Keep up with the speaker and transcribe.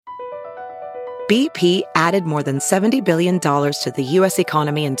BP added more than $70 billion to the U.S.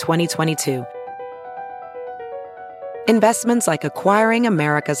 economy in 2022. Investments like acquiring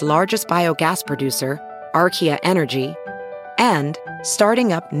America's largest biogas producer, Archaea Energy, and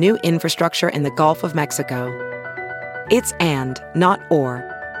starting up new infrastructure in the Gulf of Mexico. It's and, not or.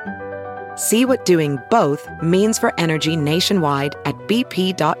 See what doing both means for energy nationwide at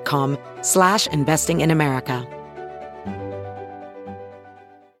bp.com/investing in America.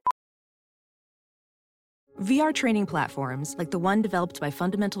 VR training platforms, like the one developed by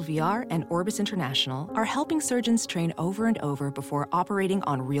Fundamental VR and Orbis International, are helping surgeons train over and over before operating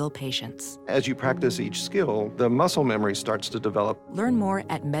on real patients. As you practice each skill, the muscle memory starts to develop. Learn more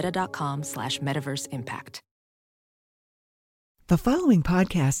at meta.com/metaverseimpact. The following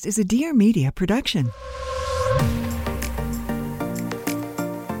podcast is a Dear Media production.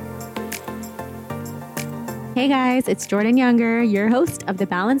 Hey guys, it's Jordan Younger, your host of the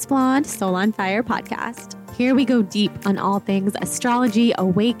Balanced Blonde Soul on Fire podcast. Here we go deep on all things astrology,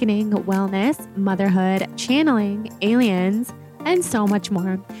 awakening, wellness, motherhood, channeling, aliens, and so much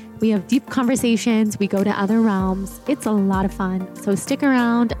more. We have deep conversations. We go to other realms. It's a lot of fun. So stick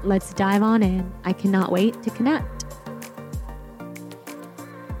around. Let's dive on in. I cannot wait to connect.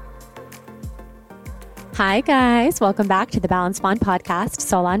 Hi guys, welcome back to the Balanced Blonde podcast,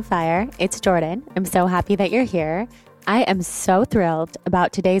 Soul on Fire. It's Jordan. I'm so happy that you're here. I am so thrilled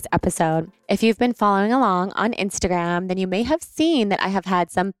about today's episode. If you've been following along on Instagram, then you may have seen that I have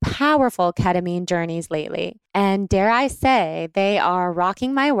had some powerful ketamine journeys lately. And dare I say, they are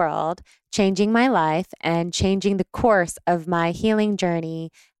rocking my world, changing my life, and changing the course of my healing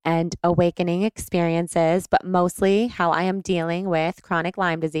journey and awakening experiences, but mostly how I am dealing with chronic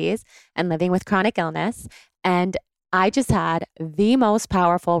Lyme disease and living with chronic illness. And I just had the most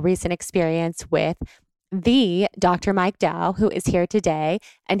powerful recent experience with the Dr. Mike Dow, who is here today,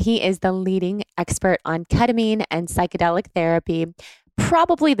 and he is the leading expert on ketamine and psychedelic therapy.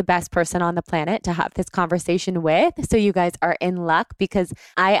 Probably the best person on the planet to have this conversation with. So you guys are in luck because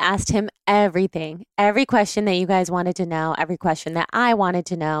I asked him everything, every question that you guys wanted to know, every question that I wanted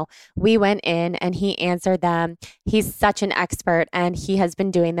to know. We went in and he answered them. He's such an expert and he has been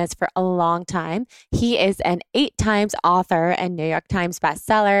doing this for a long time. He is an 8 times author and New York Times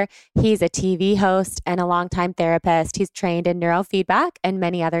bestseller. He's a TV host and a longtime therapist. He's trained in neurofeedback and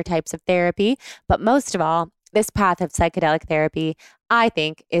many other types of therapy. But most of all, this path of psychedelic therapy, I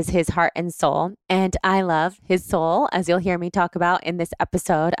think, is his heart and soul. And I love his soul, as you'll hear me talk about in this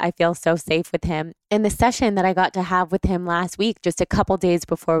episode. I feel so safe with him. In the session that I got to have with him last week, just a couple days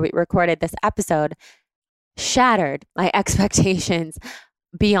before we recorded this episode, shattered my expectations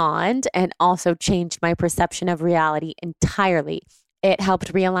beyond and also changed my perception of reality entirely. It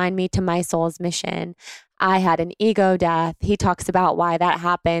helped realign me to my soul's mission. I had an ego death. He talks about why that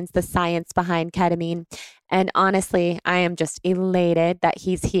happens, the science behind ketamine. And honestly, I am just elated that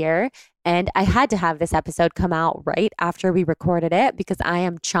he's here. And I had to have this episode come out right after we recorded it because I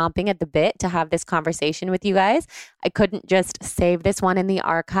am chomping at the bit to have this conversation with you guys. I couldn't just save this one in the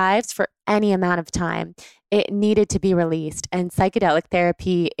archives for any amount of time. It needed to be released, and psychedelic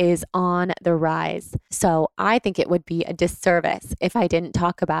therapy is on the rise. So I think it would be a disservice if I didn't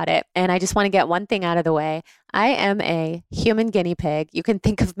talk about it. And I just want to get one thing out of the way. I am a human guinea pig. You can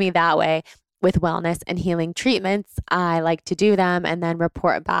think of me that way. With wellness and healing treatments, I like to do them and then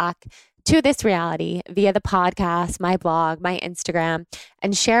report back to this reality via the podcast, my blog, my Instagram,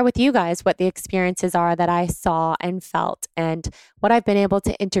 and share with you guys what the experiences are that I saw and felt and what I've been able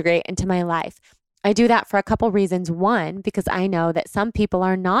to integrate into my life. I do that for a couple reasons. One, because I know that some people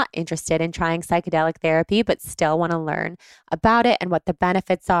are not interested in trying psychedelic therapy, but still want to learn about it and what the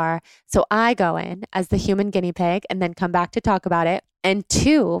benefits are. So I go in as the human guinea pig and then come back to talk about it. And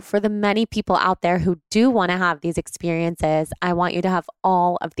 2, for the many people out there who do want to have these experiences, I want you to have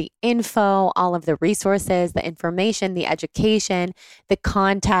all of the info, all of the resources, the information, the education, the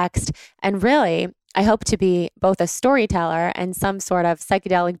context, and really, I hope to be both a storyteller and some sort of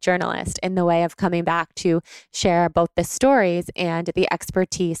psychedelic journalist in the way of coming back to share both the stories and the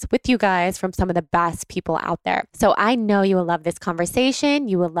expertise with you guys from some of the best people out there. So I know you will love this conversation.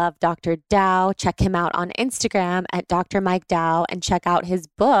 You will love Dr. Dow. Check him out on Instagram at Dr. Mike Dow and check out his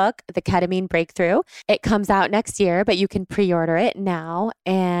book, The Ketamine Breakthrough. It comes out next year, but you can pre-order it now.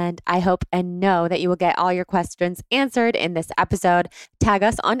 And I hope and know that you will get all your questions answered in this episode. Tag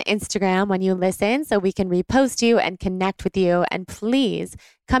us on Instagram when you listen so we can repost you and connect with you. And please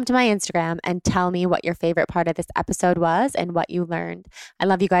come to my Instagram and tell me what your favorite part of this episode was and what you learned. I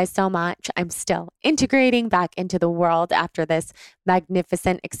love you guys so much. I'm still integrating back into the world after this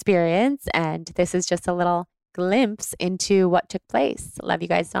magnificent experience. And this is just a little glimpse into what took place. Love you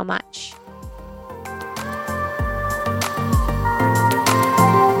guys so much.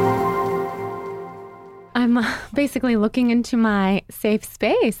 I'm basically looking into my safe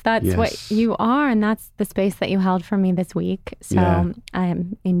space. That's what you are. And that's the space that you held for me this week. So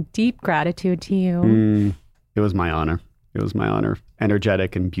I'm in deep gratitude to you. It was my honor. It was my honor.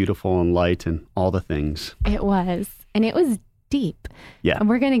 Energetic and beautiful and light and all the things. It was. And it was deep. Yeah. And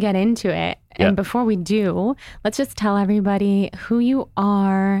we're going to get into it. And before we do, let's just tell everybody who you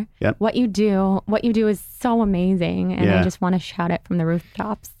are, what you do. What you do is so amazing. And I just want to shout it from the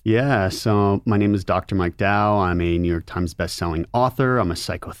rooftops. Yeah. So my name is Dr. Mike Dow. I'm a New York Times bestselling author. I'm a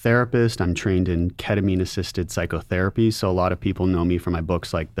psychotherapist. I'm trained in ketamine-assisted psychotherapy. So a lot of people know me from my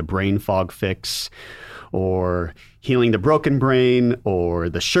books like The Brain Fog Fix, or Healing the Broken Brain, or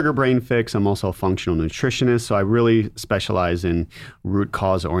The Sugar Brain Fix. I'm also a functional nutritionist. So I really specialize in root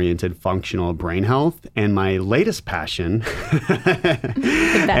cause oriented functional brain health. And my latest passion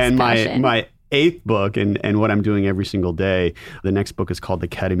and my eighth book and what I'm doing every single day, the next book is called The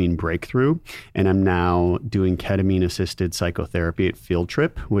Ketamine Breakthrough. And I'm now doing ketamine assisted psychotherapy at Field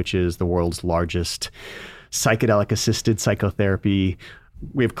Trip, which is the world's largest psychedelic assisted psychotherapy.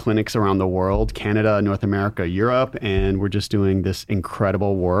 We have clinics around the world, Canada, North America, Europe, and we're just doing this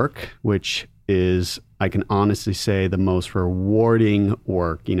incredible work, which is, I can honestly say, the most rewarding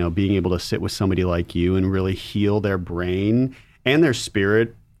work, being able to sit with somebody like you and really heal their brain and their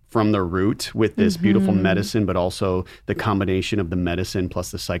spirit from the root with this beautiful medicine, but also the combination of the medicine plus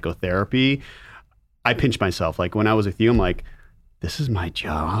the psychotherapy. I pinch myself. Like when I was with you, I'm like, this is my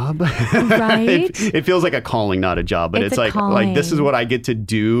job. Right? it feels like a calling, not a job, but it's like this is what I get to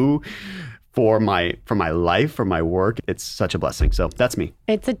do for my life, for my work. It's such a blessing. So that's me.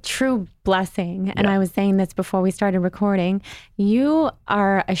 It's a true blessing. And I was saying this before we started recording. You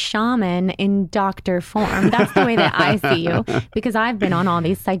are a shaman in doctor form. That's the way that I see you, because I've been on all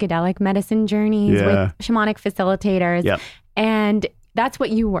these psychedelic medicine journeys with shamanic facilitators. And that's what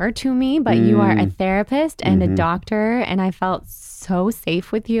you were to me, but you are a therapist and a doctor, and I felt so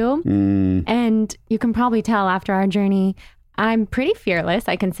safe with you. And you can probably tell after our journey, I'm pretty fearless.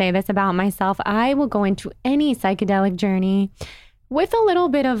 I can say this about myself. I will go into any psychedelic journey with a little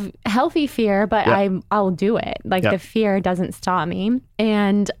bit of healthy fear, but I'll do it. Like the fear doesn't stop me.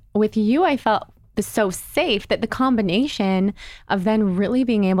 And with you, I felt so safe that the combination of then really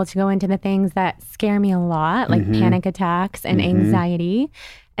being able to go into the things that scare me a lot, like panic attacks and anxiety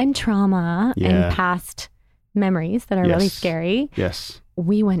and trauma and past memories that are really scary.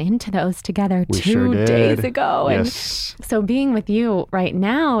 We went into those together two days ago. And so being with you right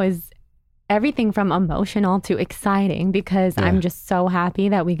now is everything from emotional to exciting, because I'm just so happy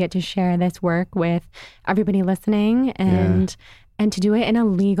that we get to share this work with everybody listening and to do it in a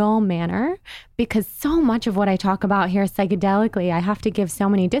legal manner, because so much of what I talk about here psychedelically, I have to give so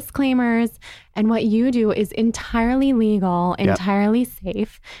many disclaimers, and what you do is entirely legal, entirely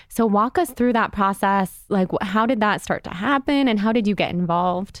safe. So walk us through that process. Like, how did that start to happen, and how did you get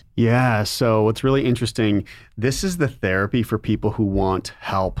involved? Yeah. So what's really interesting, this is the therapy for people who want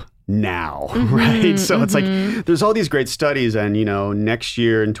help now, right? So it's like, there's all these great studies, and next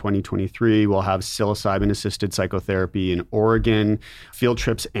year in 2023, we'll have psilocybin-assisted psychotherapy in Oregon. Field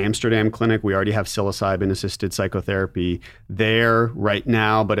Trip's Amsterdam clinic, we already have psilocybin-assisted psychotherapy there right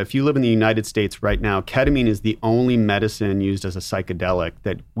now. But if you live in the United States right now, ketamine is the only medicine used as a psychedelic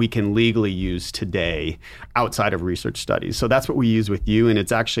that we can legally use today outside of research studies. So that's what we use with you. And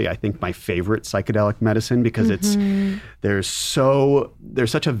it's actually, I think, my favorite psychedelic medicine, because there's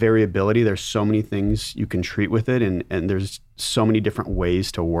such a variability. There's so many things you can treat with it, and there's so many different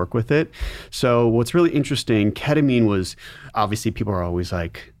ways to work with it. So what's really interesting, ketamine was, obviously people are always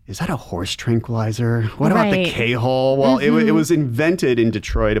like, is that a horse tranquilizer? What about the K-hole? Well, it was invented in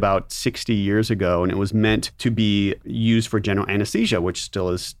Detroit about 60 years ago, and it was meant to be used for general anesthesia, which still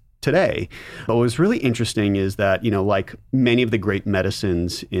is today. But what was really interesting is that, like many of the great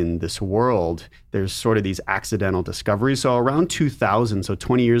medicines in this world, there's sort of these accidental discoveries. So around 2000, so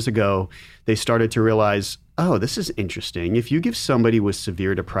 20 years ago, they started to realize, oh, this is interesting. If you give somebody with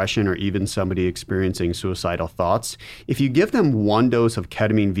severe depression, or even somebody experiencing suicidal thoughts, if you give them one dose of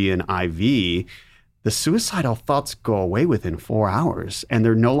ketamine via an IV, the suicidal thoughts go away within 4 hours and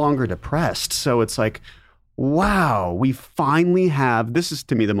they're no longer depressed. So it's like, wow, we finally have, this is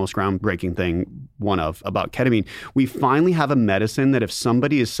to me the most groundbreaking thing, about ketamine. We finally have a medicine that if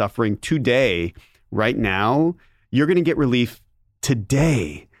somebody is suffering today, right now, you're going to get relief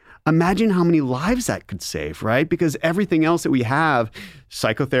today. imagine how many lives that could save, right? Because everything else that we have,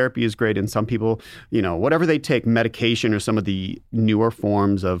 psychotherapy is great. And some people, whatever they take, medication or some of the newer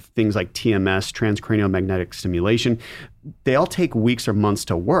forms of things like TMS, transcranial magnetic stimulation, they all take weeks or months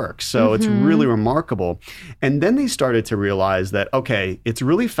to work. So it's really remarkable. And then they started to realize that, okay, it's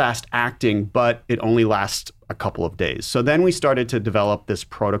really fast acting, but it only lasts a couple of days. So then we started to develop this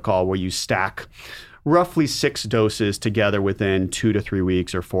protocol where you stack roughly 6 doses together within 2 to 3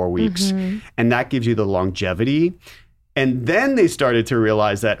 weeks or 4 weeks. And that gives you the longevity. And then they started to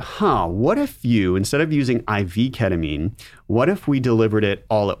realize that, what if you, instead of using IV ketamine, what if we delivered it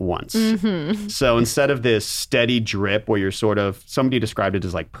all at once? So instead of this steady drip where you're somebody described it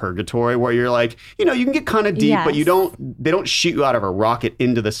as like purgatory, where you're like, you can get kind of deep, but they don't shoot you out of a rocket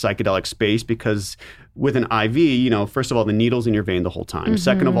into the psychedelic space, because with an IV, first of all, the needle's in your vein the whole time.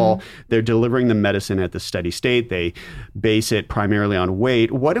 Second of all, they're delivering the medicine at the steady state. They base it primarily on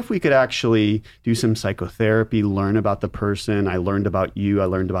weight. What if we could actually do some psychotherapy, learn about the person? I learned about you. I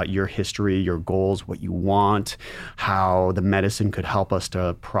learned about your history, your goals, what you want, how the medicine could help us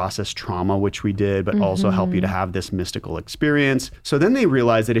to process trauma, which we did, but also help you to have this mystical experience. So then they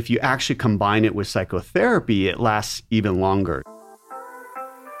realized that if you actually combine it with psychotherapy, it lasts even longer.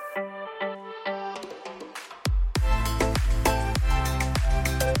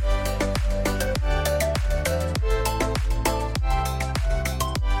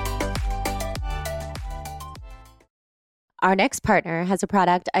 Our next partner has a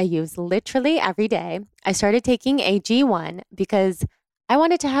product I use literally every day. I started taking AG1 because I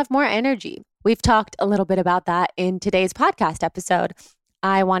wanted to have more energy. We've talked a little bit about that in today's podcast episode.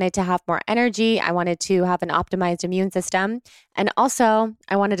 I wanted to have more energy. I wanted to have an optimized immune system. And also,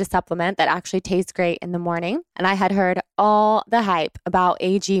 I wanted a supplement that actually tastes great in the morning. And I had heard all the hype about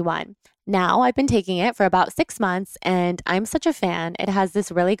AG1. Now I've been taking it for about 6 months and I'm such a fan. It has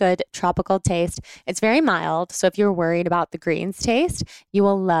this really good tropical taste. It's very mild. So if you're worried about the greens taste, you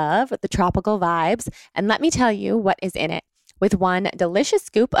will love the tropical vibes. And let me tell you what is in it. With one delicious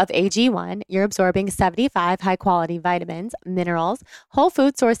scoop of AG1, you're absorbing 75 high-quality vitamins, minerals, whole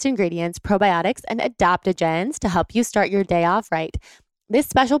food sourced ingredients, probiotics, and adaptogens to help you start your day off right. This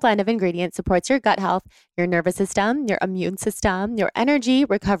special blend of ingredients supports your gut health, your nervous system, your immune system, your energy,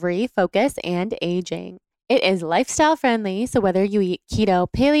 recovery, focus, and aging. It is lifestyle friendly, so whether you eat keto,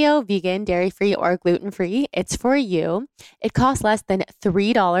 paleo, vegan, dairy-free, or gluten-free, it's for you. It costs less than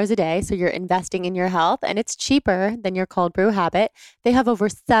 $3 a day, so you're investing in your health, and it's cheaper than your cold brew habit. They have over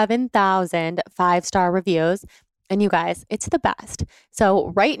 7,000 5-star reviews. And you guys, it's the best. So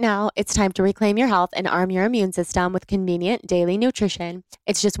right now, it's time to reclaim your health and arm your immune system with convenient daily nutrition.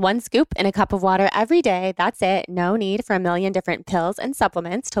 It's just 1 scoop in a cup of water every day. That's it. No need for a million different pills and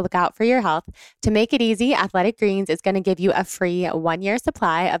supplements to look out for your health. To make it easy, Athletic Greens is going to give you a free 1-year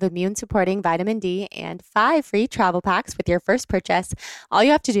supply of immune-supporting vitamin D and 5 free travel packs with your first purchase. All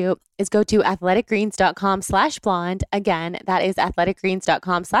you have to do is go to athleticgreens.com/blonde. Again, that is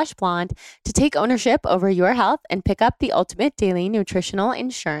athleticgreens.com/blonde to take ownership over your health and pick up the ultimate daily nutritional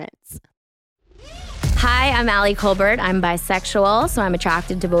insurance. Hi, I'm Allie Colbert. I'm bisexual, so I'm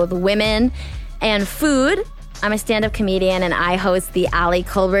attracted to both women and food. I'm a stand-up comedian, and I host the Allie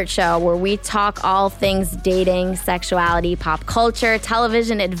Colbert Show, where we talk all things dating, sexuality, pop culture,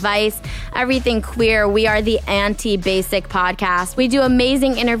 television, advice, everything queer. We are the anti-basic podcast. We do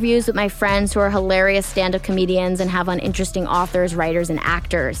amazing interviews with my friends who are hilarious stand-up comedians and have on interesting authors, writers, and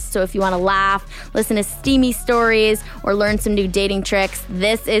actors. So if you want to laugh, listen to steamy stories, or learn some new dating tricks,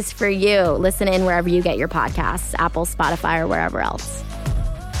 this is for you. Listen in wherever you get your podcasts, Apple, Spotify, or wherever else.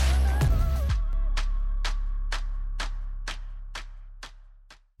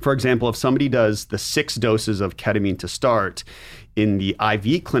 For example, if somebody does the 6 doses of ketamine to start in the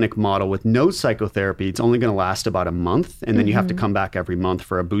IV clinic model with no psychotherapy, it's only going to last about a month. And then you have to come back every month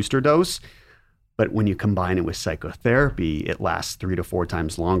for a booster dose. But when you combine it with psychotherapy, it lasts 3 to 4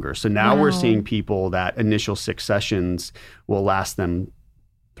 times longer. So now we're seeing people that initial 6 sessions will last them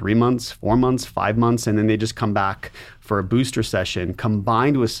 3 months, 4 months, 5 months, and then they just come back for a booster session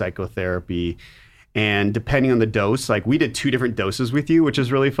combined with psychotherapy. And depending on the dose, like we did 2 different doses with you, which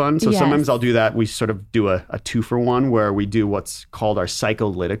is really fun. So sometimes I'll do that. We sort of do a 2-for-1 where we do what's called our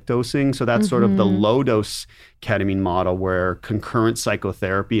psycholytic dosing. So that's sort of the low dose ketamine model where concurrent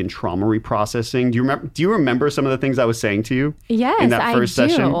psychotherapy and trauma reprocessing. Do you remember some of the things I was saying to you? Yes, in that first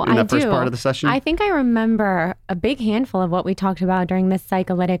session, in that first part of the session? I think I remember a big handful of what we talked about during this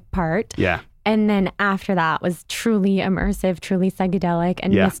psycholytic part. Yeah. And then after that was truly immersive, truly psychedelic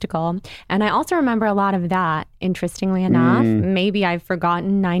and mystical. And I also remember a lot of that, interestingly enough. Maybe I've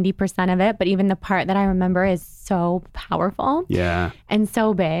forgotten 90% of it, but even the part that I remember is so powerful and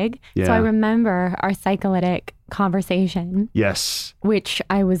so big. So I remember our psycholytic conversation. Yes. Which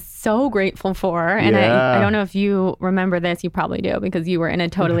I was so grateful for. And I don't know if you remember this, you probably do, because you were in a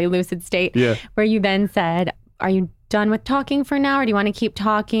totally lucid state where you then said, are you done with talking for now, or do you want to keep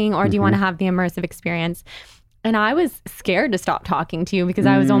talking, or do you want to have the immersive experience? And I was scared to stop talking to you because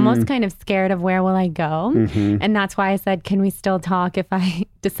I was almost kind of scared of where will I go. And that's why I said, can we still talk if I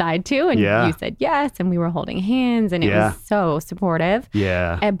decide to? And you said yes, and we were holding hands, and it was so supportive.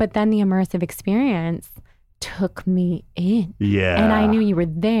 But then the immersive experience took me in. And I knew you were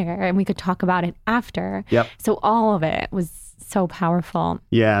there, and we could talk about it after. So all of it was so powerful.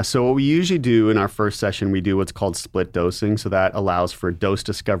 Yeah. So what we usually do in our first session, we do what's called split dosing. So that allows for dose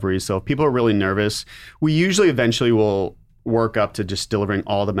discovery. So if people are really nervous, we usually eventually will work up to just delivering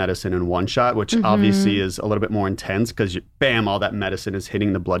all the medicine in one shot, which obviously is a little bit more intense because bam, all that medicine is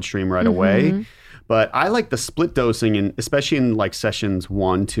hitting the bloodstream right away. But I like the split dosing, and especially in like sessions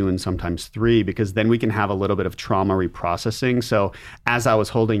 1, 2, and sometimes 3, because then we can have a little bit of trauma reprocessing. So as I was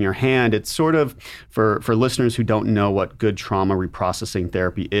holding your hand, it's sort of, for listeners who don't know what good trauma reprocessing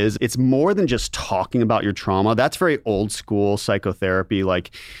therapy is, it's more than just talking about your trauma. That's very old school psychotherapy.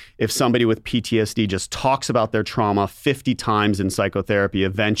 Like if somebody with PTSD just talks about their trauma 50 times in psychotherapy,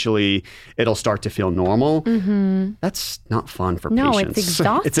 eventually it'll start to feel normal. That's not fun for patients. No, it's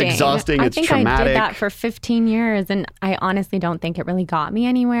exhausting. It's exhausting. It's traumatic. I did that for 15 years, and I honestly don't think it really got me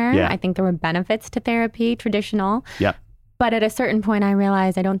anywhere. I think there were benefits to therapy, traditional. But at a certain point, I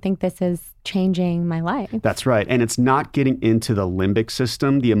realized I don't think this is changing my life. That's right. And it's not getting into the limbic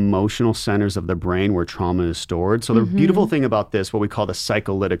system, the emotional centers of the brain where trauma is stored. So the beautiful thing about this, what we call the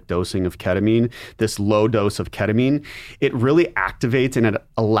psycholytic dosing of ketamine, this low dose of ketamine, it really activates and it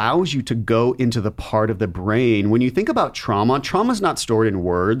allows you to go into the part of the brain. When you think about trauma is not stored in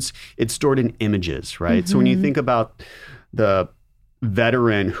words, it's stored in images, right? So when you think about the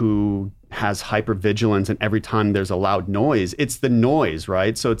veteran who has hypervigilance, and every time there's a loud noise, it's the noise,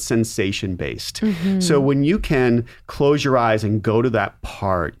 right? So it's sensation based. So when you can close your eyes and go to that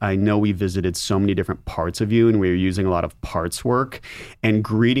part, I know we visited so many different parts of you, and we were using a lot of parts work, and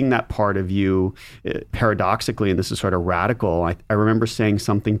greeting that part of you, paradoxically, and this is sort of radical, I remember saying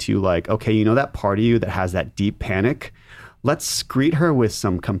something to you like, okay, you know that part of you that has that deep panic? Let's greet her with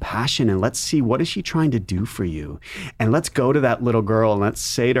some compassion, and let's see, what is she trying to do for you? And let's go to that little girl and let's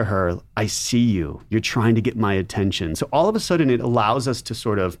say to her, I see you. You're trying to get my attention. So all of a sudden it allows us to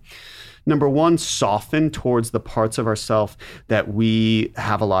sort of, number one, soften towards the parts of ourselves that we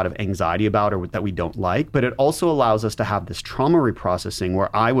have a lot of anxiety about or that we don't like. But it also allows us to have this trauma reprocessing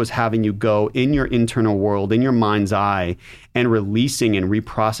where I was having you go in your internal world, in your mind's eye, and releasing and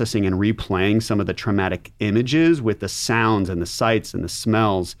reprocessing and replaying some of the traumatic images with the sounds and the sights and the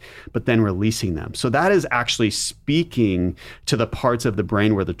smells, but then releasing them. So that is actually speaking to the parts of the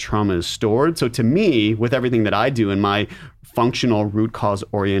brain where the trauma is stored. So to me, with everything that I do in my functional root cause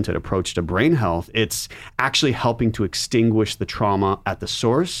oriented approach to brain health, it's actually helping to extinguish the trauma at the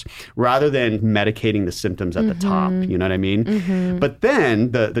source rather than medicating the symptoms at the top. You know what I mean? But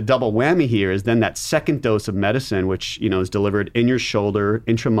then the double whammy here is then that second dose of medicine, which, you know, is delivered in your shoulder,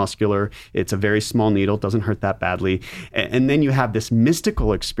 intramuscular. It's a very small needle, doesn't hurt that badly. And then you have this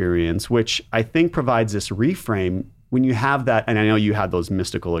mystical experience, which I think provides this reframe. When you have that, and I know you had those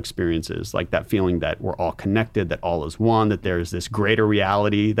mystical experiences, like that feeling that we're all connected, that all is one, that there's this greater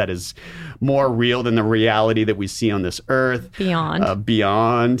reality that is more real than the reality that we see on this earth.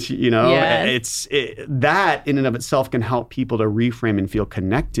 Beyond, you know, that in and of itself can help people to reframe and feel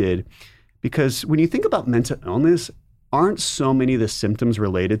connected. Because when you think about mental illness, aren't so many of the symptoms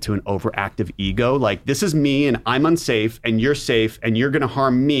related to an overactive ego? Like, this is me and I'm unsafe and you're safe and you're going to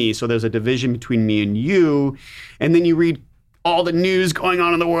harm me. So there's a division between me and you. And then you read all the news going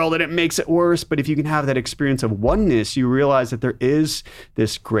on in the world and it makes it worse. But if you can have that experience of oneness, you realize that there is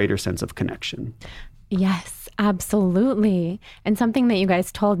this greater sense of connection. Yes, absolutely. And something that you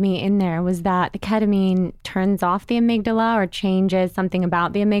guys told me in there was that the ketamine turns off the amygdala or changes something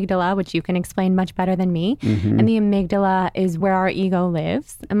about the amygdala, which you can explain much better than me. And the amygdala is where our ego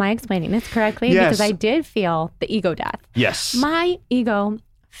lives. Am I explaining this correctly? Yes. Because I did feel the ego death. Yes. My ego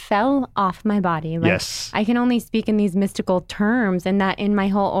fell off my body. Like, yes. I can only speak in these mystical terms, and that in my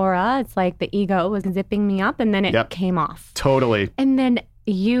whole aura, it's like the ego was zipping me up and then it came off. Totally. And then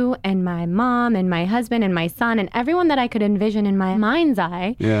you and my mom and my husband and my son and everyone that I could envision in my mind's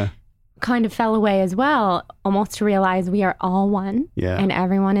eye kind of fell away as well, almost to realize we are all one. Yeah. And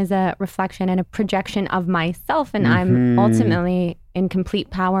everyone is a reflection and a projection of myself. And I'm ultimately in complete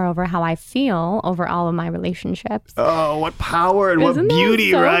power over how I feel over all of my relationships. Oh, what power and Isn't what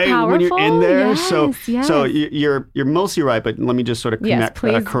beauty, that so right? powerful? When you're in there. Yes. So you're mostly right, but let me just sort of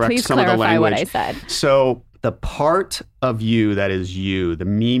correct some of the language. What I said. So the part of you that is you, the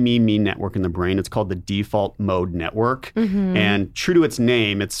me network in the brain, it's called the default mode network. And true to its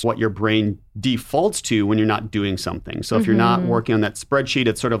name, it's what your brain defaults to when you're not doing something. So if you're not working on that spreadsheet,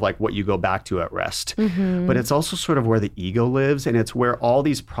 it's sort of like what you go back to at rest. But it's also sort of where the ego lives, and it's where all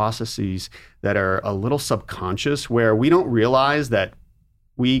these processes that are a little subconscious, where we don't realize that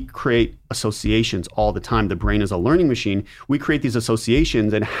we create associations all the time. The brain is a learning machine. We create these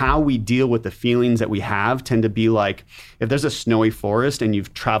associations, and how we deal with the feelings that we have tend to be like, if there's a snowy forest and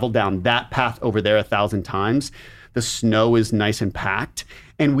you've traveled down that path over there 1,000 times, the snow is nice and packed.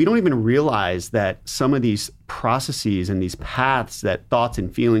 And we don't even realize that some of these processes and these paths that thoughts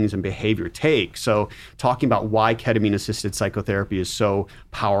and feelings and behavior take. So talking about why ketamine-assisted psychotherapy is so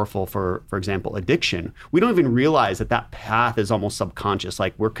powerful for example, addiction, we don't even realize that that path is almost subconscious.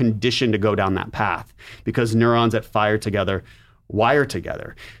 Like, we're conditioned to go down that path because neurons that fire together wire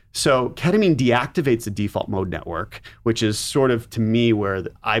together. So ketamine deactivates the default mode network, which is sort of, to me, where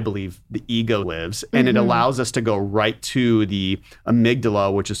I believe the ego lives. And it allows us to go right to the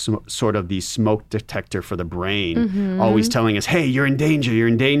amygdala, which is sort of the smoke detector for the brain, always telling us, hey, you're in danger, you're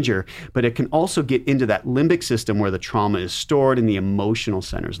in danger. But it can also get into that limbic system where the trauma is stored in the emotional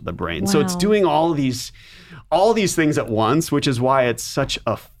centers of the brain. Wow. So it's doing all these things at once, which is why it's such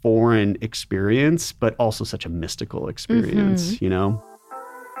a foreign experience, but also such a mystical experience, you know?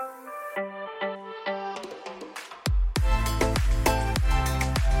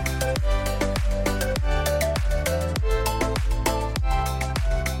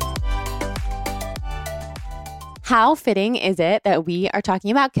 How fitting is it that we are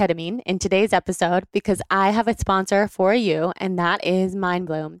talking about ketamine in today's episode, because I have a sponsor for you, and that is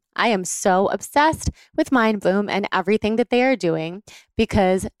MindBloom. I am so obsessed with MindBloom and everything that they are doing,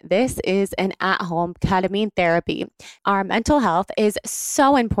 because this is an at-home ketamine therapy. Our mental health is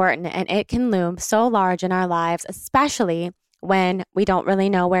so important, and it can loom so large in our lives, especially when we don't really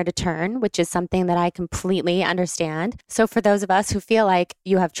know where to turn, which is something that I completely understand. So for those of us who feel like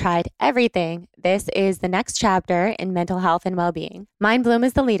you have tried everything, this is the next chapter in mental health and well-being. MindBloom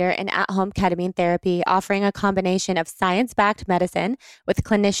is the leader in at-home ketamine therapy, offering a combination of science-backed medicine with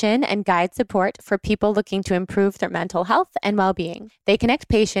clinician and guide support for people looking to improve their mental health and well-being. They connect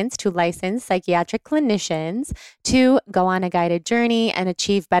patients to licensed psychiatric clinicians to go on a guided journey and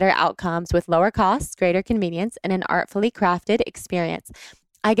achieve better outcomes with lower costs, greater convenience, and an artfully crafted experience.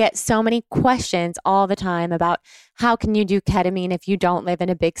 I get so many questions all the time about how can you do ketamine if you don't live in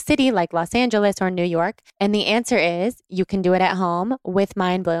a big city like Los Angeles or New York? And the answer is you can do it at home with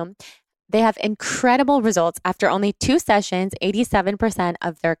MindBloom. They have incredible results. After only 2 sessions, 87%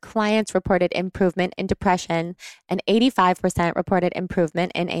 of their clients reported improvement in depression and 85% reported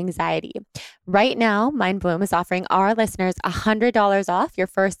improvement in anxiety. Right now, MindBloom is offering our listeners $100 off your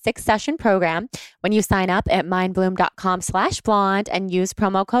first 6-session program when you sign up at mindbloom.com/blonde and use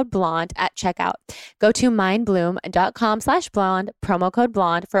promo code blonde at checkout. Go to mindbloom.com/blonde, promo code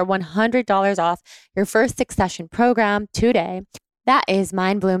blonde for $100 off your first 6-session program today. That is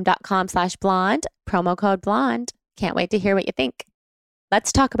mindbloom.com/blonde, promo code blonde. Can't wait to hear what you think.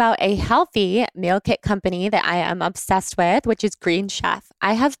 Let's talk about a healthy meal kit company that I am obsessed with, which is Green Chef.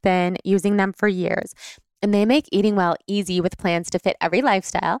 I have been using them for years, and they make eating well easy with plans to fit every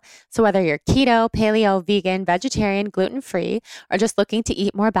lifestyle. So whether you're keto, paleo, vegan, vegetarian, gluten-free, or just looking to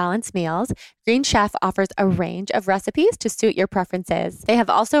eat more balanced meals, Green Chef offers a range of recipes to suit your preferences. They have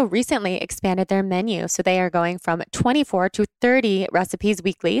also recently expanded their menu, so they are going from 24 to 30 recipes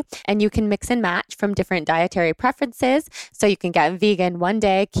weekly, and you can mix and match from different dietary preferences. So you can get vegan one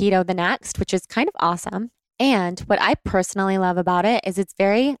day, keto the next, which is kind of awesome. And what I personally love about it is it's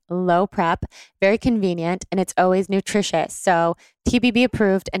very low prep, very convenient, and it's always nutritious. So TBB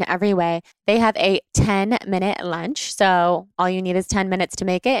approved in every way. They have a 10-minute lunch. So all you need is 10 minutes to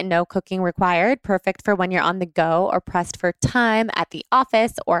make it and no cooking required. Perfect for when you're on the go or pressed for time at the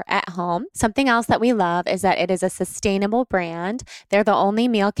office or at home. Something else that we love is that it is a sustainable brand. They're the only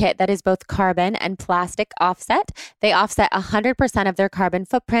meal kit that is both carbon and plastic offset. They offset 100% of their carbon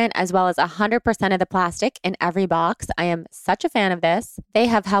footprint as well as 100% of the plastic in every box. I am such a fan of this. They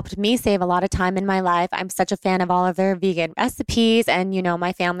have helped me save a lot of time in my life. I'm such a fan of all of their vegan recipes veggies and,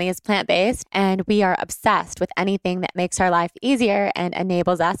 my family is plant-based, and we are obsessed with anything that makes our life easier and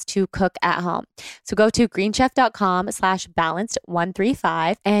enables us to cook at home. So go to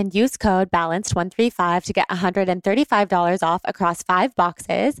greenchef.com/balanced135 and use code balanced135 to get $135 off across 5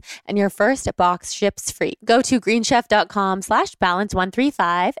 boxes, and your first box ships free. Go to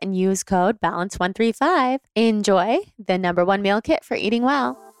greenchef.com/balanced135 and use code balanced135. Enjoy the #1 meal kit for eating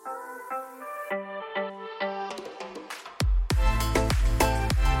well.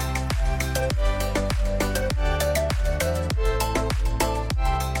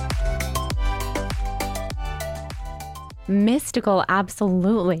 Mystical,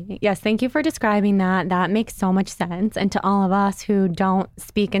 absolutely. Yes, thank you for describing that. That makes so much sense. And to all of us who don't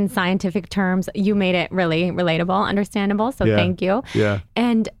speak in scientific terms, you made it really relatable, understandable. So thank you. Yeah.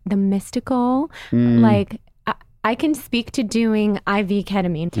 And the mystical, I can speak to doing IV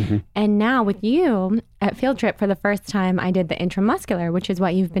ketamine. And now with you at Field Trip for the first time, I did the intramuscular, which is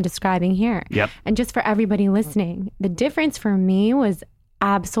what you've been describing here. Yep. And just for everybody listening, the difference for me was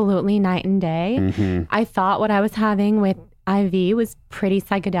absolutely night and day. I thought what I was having with IV was pretty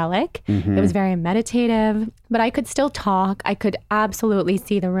psychedelic. It was very meditative, but I could still talk. I could absolutely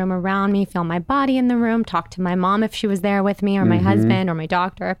see the room around me, feel my body in the room, talk to my mom if she was there with me, or my husband or my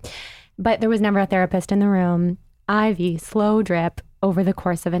doctor. But there was never a therapist in the room. IV, slow drip over the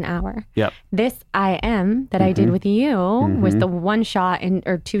course of an hour. Yep. This IM that I did with you was the 1 shot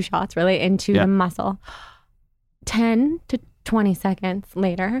or 2 shots really into the muscle. 10 to 20 seconds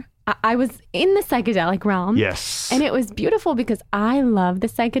later, I was in the psychedelic realm. Yes. And it was beautiful because I love the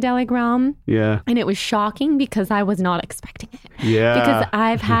psychedelic realm. Yeah. And it was shocking because I was not expecting it. Yeah. Because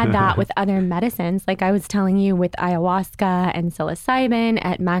I've had that with other medicines. Like I was telling you with ayahuasca and psilocybin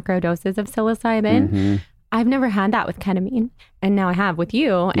at macro doses of psilocybin. I've never had that with ketamine. And now I have with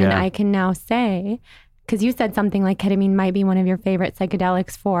you. And I can now say, because you said something like ketamine might be one of your favorite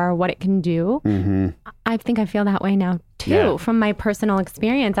psychedelics for what it can do. I think I feel that way now too. From my personal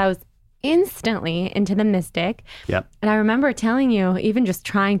experience, I was instantly into the mystic. Yep. And I remember telling you, even just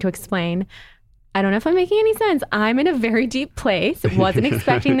trying to explain, I don't know if I'm making any sense. I'm in a very deep place. Wasn't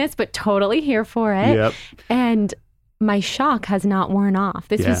expecting this, but totally here for it. Yep. And my shock has not worn off.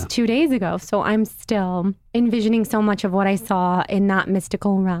 This was 2 days ago. So I'm still envisioning so much of what I saw in that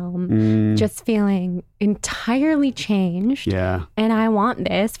mystical realm, just feeling entirely changed. Yeah. And I want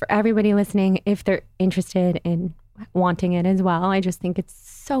this for everybody listening if they're interested in wanting it as well. I just think it's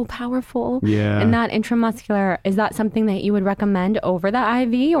so powerful. Yeah. And that intramuscular, is that something that you would recommend over the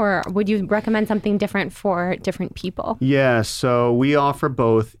IV, or would you recommend something different for different people? Yeah, so we offer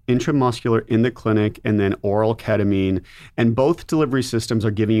both intramuscular in the clinic and then oral ketamine, and both delivery systems are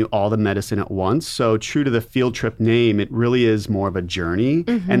giving you all the medicine at once. So true to the Field Trip name, it really is more of a journey,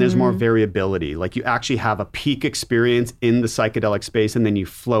 and there's more variability. Like you actually have a peak experience in the psychedelic space and then you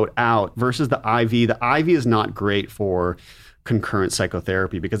float out versus the IV. The IV is not great for concurrent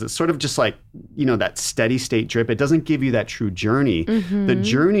psychotherapy because it's sort of just like, that steady state drip. It doesn't give you that true journey. The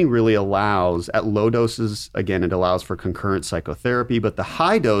journey really allows, at low doses, again, it allows for concurrent psychotherapy, but the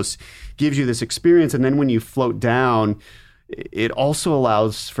high dose gives you this experience. And then when you float down, it also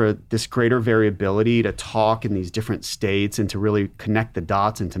allows for this greater variability to talk in these different states and to really connect the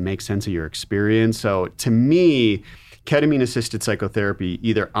dots and to make sense of your experience. So to me, ketamine-assisted psychotherapy,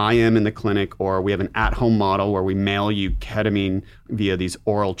 either I am in the clinic or we have an at-home model where we mail you ketamine via these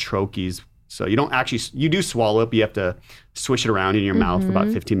oral troches. So you don't actually, you do swallow it, but you have to swish it around in your mouth for about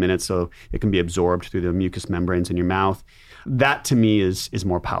 15 minutes so it can be absorbed through the mucous membranes in your mouth. That to me is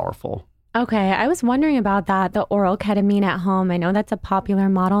more powerful. Okay, I was wondering about that, the oral ketamine at home. I know that's a popular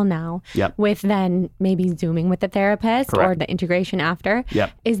model now. Yep. With then maybe Zooming with the therapist or the integration after. Yep.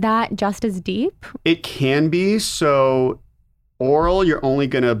 Is that just as deep? It can be. So oral, you're only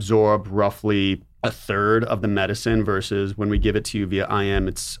going to absorb roughly a third of the medicine versus when we give it to you via IM,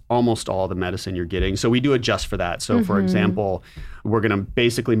 it's almost all the medicine you're getting. So we do adjust for that. So for example, we're going to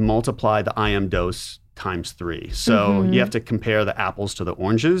basically multiply the IM dose times 3. So you have to compare the apples to the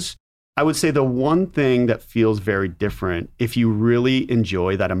oranges. I would say the one thing that feels very different, if you really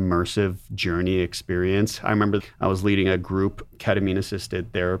enjoy that immersive journey experience. I remember I was leading a group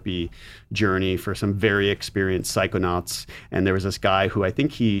ketamine-assisted therapy journey for some very experienced psychonauts. And there was this guy who I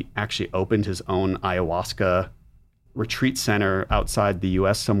think he actually opened his own ayahuasca retreat center outside the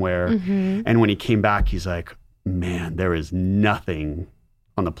US somewhere. And when he came back, he's like, man, there is nothing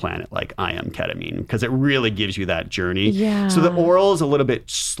on the planet like I am ketamine, because it really gives you that journey. Yeah. So the oral is a little bit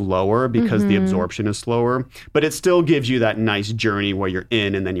slower because the absorption is slower, but it still gives you that nice journey where you're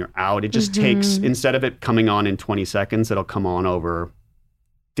in and then you're out. It just takes, instead of it coming on in 20 seconds, it'll come on over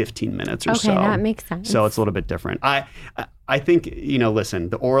 15 minutes or so. Okay, that makes sense. So it's a little bit different. I I think, listen,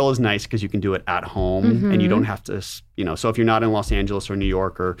 the oral is nice because you can do it at home and you don't have to, so if you're not in Los Angeles or New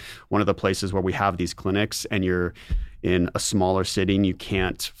York or one of the places where we have these clinics and you're in a smaller city and you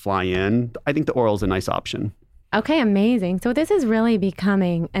can't fly in, I think the oral is a nice option. Okay, amazing. So this is really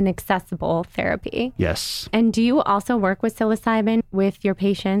becoming an accessible therapy. Yes. And do you also work with psilocybin with your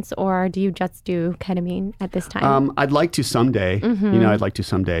patients, or do you just do ketamine at this time? I'd like to someday. I'd like to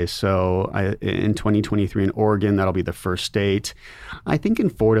someday. So in 2023 in Oregon, that'll be the first state. I think in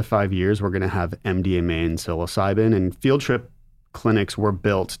 4 to 5 years, we're going to have MDMA and psilocybin. And field trip clinics were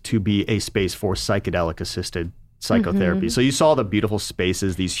built to be a space for psychedelic-assisted psychotherapy. So you saw the beautiful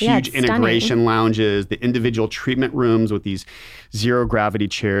spaces, these huge integration lounges, the individual treatment rooms with these zero gravity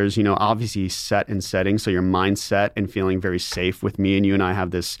chairs, obviously set and setting. So your mindset and feeling very safe with me, and you and I have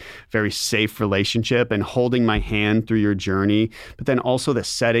this very safe relationship and holding my hand through your journey. But then also the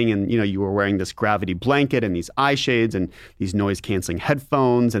setting, and you were wearing this gravity blanket and these eye shades and these noise canceling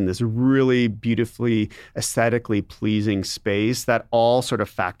headphones and this really beautifully aesthetically pleasing space that all sort of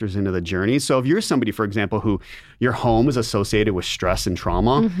factors into the journey. So if you're somebody, for example, who your home is associated with stress and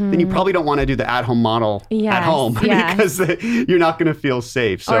trauma, then you probably don't want to do the at-home model at home because you're not going to feel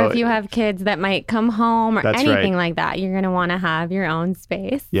safe. So, or if you have kids that might come home or anything like that, you're going to want to have your own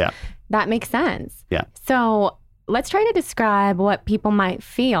space. Yeah. That makes sense. Yeah. So let's try to describe what people might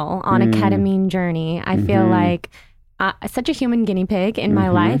feel on a ketamine journey. I feel like such a human guinea pig in my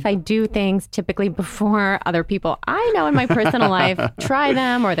life. I do things typically before other people I know in my personal life try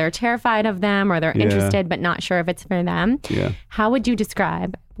them, or they're terrified of them, or they're interested but not sure if it's for them. Yeah. How would you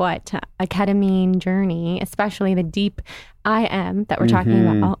describe what a ketamine journey, especially the deep IM that we're talking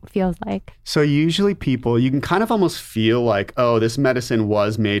about, feels like? So usually people, you can kind of almost feel like, oh, this medicine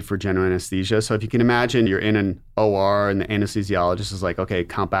was made for general anesthesia. So if you can imagine you're in an OR and the anesthesiologist is like, okay,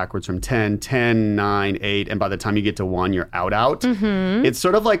 count backwards from 10, 9, 8. And by the time you get to 1, you're out. It's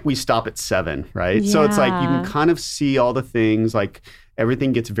sort of like we stop at 7, right? So it's like you can kind of see all the things, like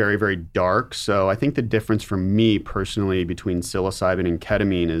everything gets very, very dark. So I think the difference for me personally between psilocybin and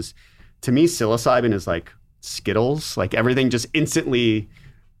ketamine is, to me, psilocybin is like Skittles, like everything just instantly,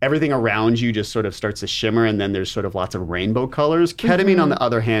 everything around you just sort of starts to shimmer, and then there's sort of lots of rainbow colors. Ketamine, on the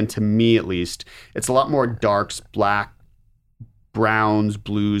other hand, to me at least, it's a lot more darks, black, browns,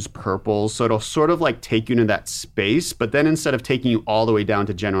 blues, purples. So it'll sort of like take you into that space, but then instead of taking you all the way down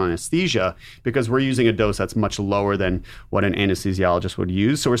to general anesthesia, because we're using a dose that's much lower than what an anesthesiologist would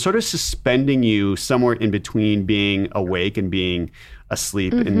use. So we're sort of suspending you somewhere in between being awake and being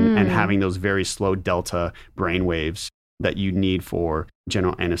asleep and having those very slow delta brain waves that you need for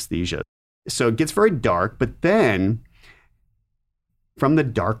general anesthesia. So it gets very dark, but then from the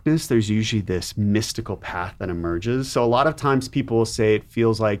darkness, there's usually this mystical path that emerges. So a lot of times people will say it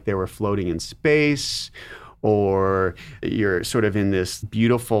feels like they were floating in space, or you're sort of in this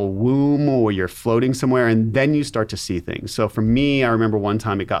beautiful womb, or you're floating somewhere, and then you start to see things. So for me, I remember one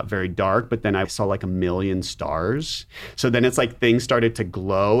time it got very dark, but then I saw like 1,000,000 stars. So then it's like things started to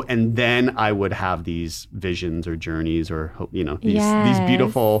glow, and then I would have these visions or journeys, or these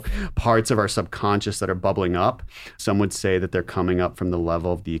beautiful parts of our subconscious that are bubbling up. Some would say that they're coming up from the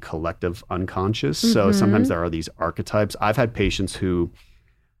level of the collective unconscious. So sometimes there are these archetypes. I've had patients who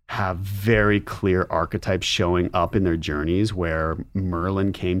have very clear archetypes showing up in their journeys, where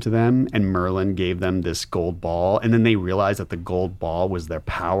Merlin came to them and Merlin gave them this gold ball, and then they realized that the gold ball was their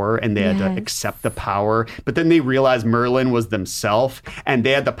power, and they had to accept the power. But then they realized Merlin was themselves, and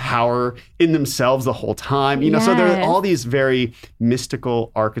they had the power in themselves the whole time. So there are all these very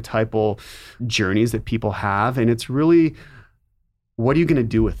mystical archetypal journeys that people have, and it's really, what are you going to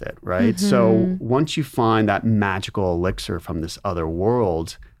do with it, right? So once you find that magical elixir from this other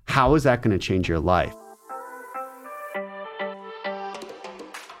world, how is that going to change your life?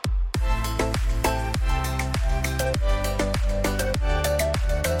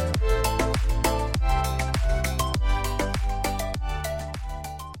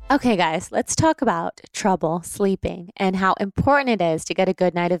 Okay, guys, let's talk about trouble sleeping and how important it is to get a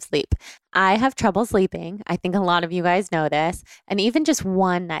good night of sleep. I have trouble sleeping. I think a lot of you guys know this. And even just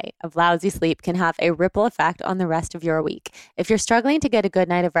one night of lousy sleep can have a ripple effect on the rest of your week. If you're struggling to get a good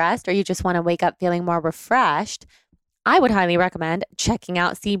night of rest, or you just want to wake up feeling more refreshed, I would highly recommend checking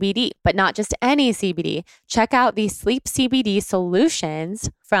out CBD, but not just any CBD. Check out the Sleep CBD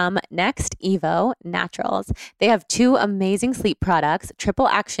solutions from Next Evo Naturals. They have 2 amazing sleep products, Triple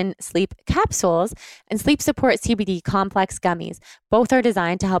Action Sleep Capsules and Sleep Support CBD Complex Gummies. Both are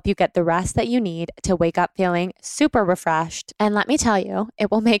designed to help you get the rest that you need to wake up feeling super refreshed. And let me tell you,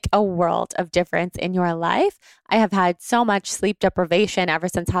 it will make a world of difference in your life. I have had so much sleep deprivation ever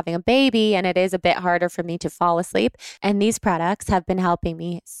since having a baby, and it is a bit harder for me to fall asleep. And these products have been helping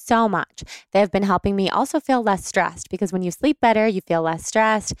me so much. They have been helping me also feel less stressed because when you sleep better, you feel less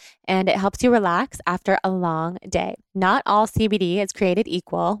stressed and it helps you relax after a long day. Not all CBD is created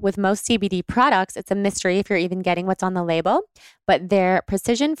equal. With most CBD products, it's a mystery if you're even getting what's on the label, but their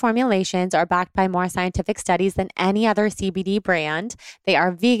precision formulations are backed by more scientific studies than any other CBD brand. They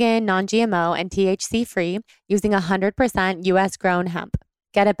are vegan, non-GMO, and THC-free, using 100% U.S.-grown hemp.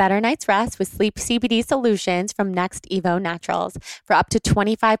 Get a better night's rest with sleep CBD solutions from Next Evo Naturals. For up to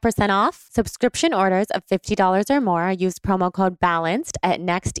 25% off subscription orders of $50 or more, use promo code BALANCED at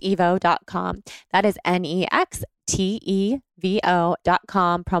nextevo.com. That is NEXTEVO.com,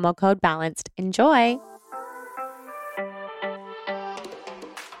 promo code BALANCED. Enjoy.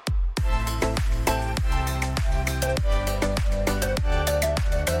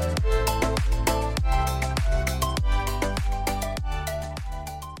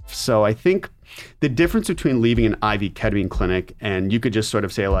 So I think the difference between leaving an IV ketamine clinic and you could just sort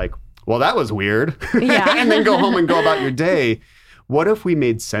of say like, well, that was weird, Yeah. and then go home and go about your day. What if we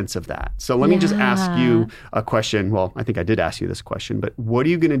made sense of that? So let me just ask you a question. Well, I think I did ask you this question, but what are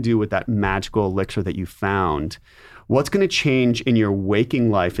you going to do with that magical elixir that you found? What's going to change in your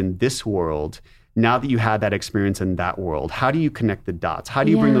waking life in this world now that you had that experience in that world? How do you connect the dots? How do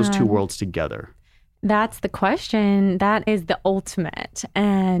you bring those two worlds together? That's the question. That is the ultimate.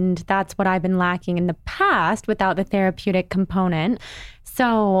 And that's what I've been lacking in the past without the therapeutic component.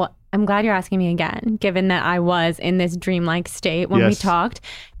 So I'm glad you're asking me again, given that I was in this dreamlike state when we talked.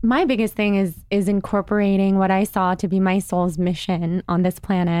 My biggest thing is incorporating what I saw to be my soul's mission on this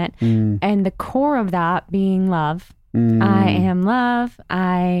planet. And the core of that being love. I am love.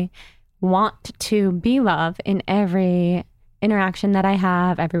 I want to be love in every interaction that I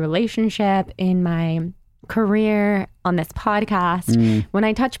have, every relationship, in my career, on this podcast. When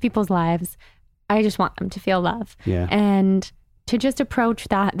I touch people's lives, I just want them to feel love. And to just approach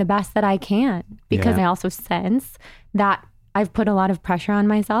that the best that I can, because I also sense that I've put a lot of pressure on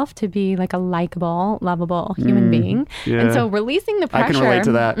myself to be like a likable, lovable human being. And so releasing the pressure. I can relate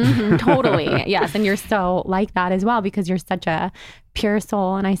to that. Totally. Yes. And you're so like that as well because you're such a pure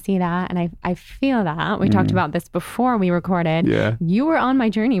soul. And I see that and I feel that. We talked about this before we recorded. You were on my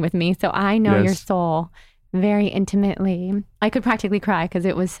journey with me. So I know your soul very intimately. I could practically cry because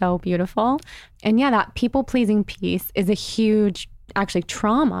it was so beautiful. And that people-pleasing piece is a huge, actually,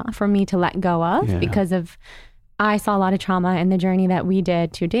 trauma for me to let go of because of I saw a lot of trauma in the journey that we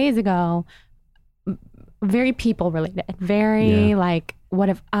did 2 days ago. Very people related, very like, what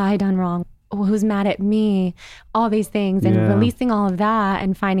have I done wrong? Who's mad at me? All these things and releasing all of that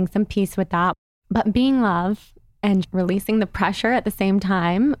and finding some peace with that. But being love and releasing the pressure at the same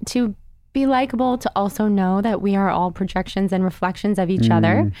time to be likable, to also know that we are all projections and reflections of each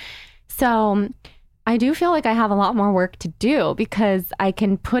other. So I do feel like I have a lot more work to do because I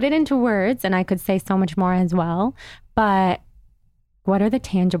can put it into words and I could say so much more as well. But what are the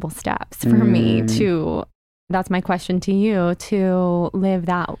tangible steps for me to, that's my question to you, to live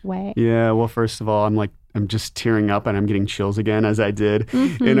that way? Yeah, well, first of all, I'm just tearing up and I'm getting chills again as I did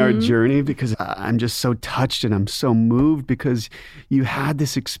in our journey because I'm just so touched and I'm so moved because you had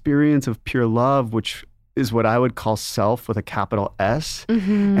this experience of pure love, which is what I would call self with a capital S.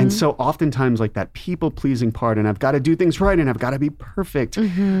 And so oftentimes like that people-pleasing part and I've got to do things right and I've got to be perfect.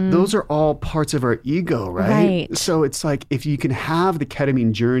 Those are all parts of our ego, right? So it's like if you can have the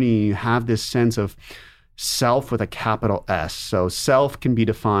ketamine journey, you have this sense of self with a capital S. So self can be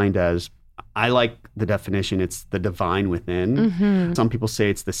defined as, I like the definition, it's the divine within. Some people say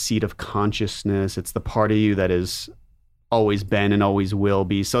it's the seat of consciousness. It's the part of you that has always been and always will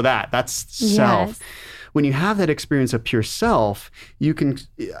be. So that's self. When you have that experience of pure self, you can,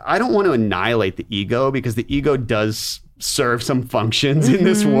 I don't want to annihilate the ego because the ego does serve some functions in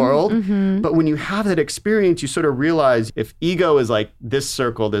this world. But when you have that experience, you sort of realize if ego is like this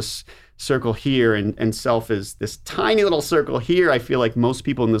circle here and self is this tiny little circle here, I feel like most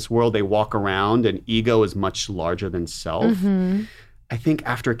people in this world, they walk around and ego is much larger than self. I think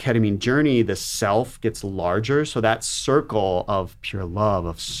after a ketamine journey, the self gets larger. So that circle of pure love,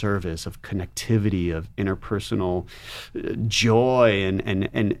 of service, of connectivity, of interpersonal joy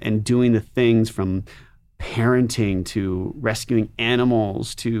and doing the things from parenting to rescuing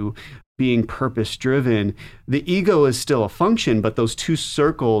animals to being purpose-driven, the ego is still a function, but those two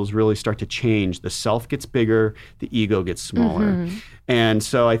circles really start to change. The self gets bigger, the ego gets smaller. And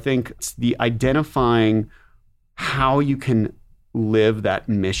so I think it's the identifying how you can live that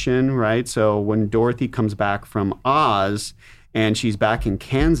mission, right? So when Dorothy comes back from Oz and she's back in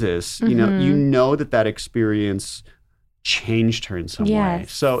Kansas, you know that experience changed her in some way.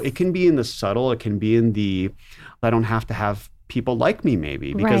 So it can be in the subtle, it can be in the I don't have to have people like me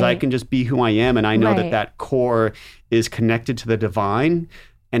maybe because I can just be who I am. And I know that core is connected to the divine.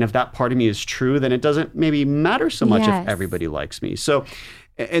 And if that part of me is true, then it doesn't maybe matter so much if everybody likes me. So,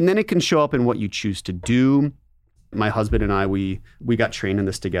 and then it can show up in what you choose to do. My husband and I, we got trained in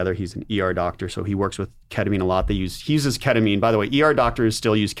this together. He's an ER doctor, so he works with ketamine a lot. He uses ketamine. By the way, ER doctors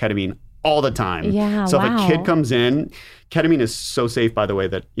still use ketamine all the time. Yeah, so if a kid comes in, ketamine is so safe, by the way,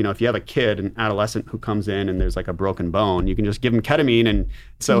 that, if you have a kid, an adolescent who comes in and there's like a broken bone, you can just give them ketamine. And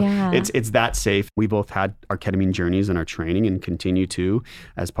so it's that safe. We both had our ketamine journeys in our training and continue to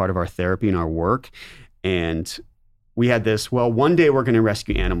as part of our therapy and our work. And we had this, one day we're going to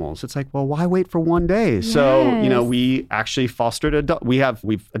rescue animals. It's like, why wait for one day? Yes. So, we actually fostered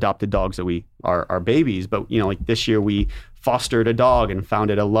we've adopted dogs that are babies, but, like this year we fostered a dog and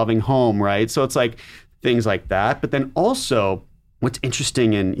founded a loving home, right? So it's like things like that. But then also what's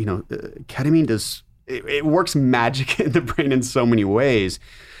interesting and, ketamine it works magic in the brain in so many ways.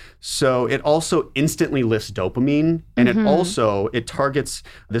 So it also instantly lifts dopamine, and it targets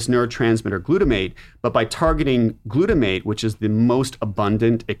this neurotransmitter glutamate. But by targeting glutamate, which is the most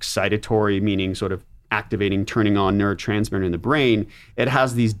abundant excitatory, meaning sort of activating, turning on neurotransmitter in the brain, it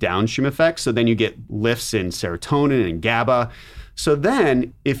has these downstream effects. So then you get lifts in serotonin and GABA. So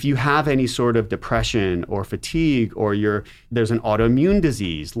then if you have any sort of depression or fatigue, or there's an autoimmune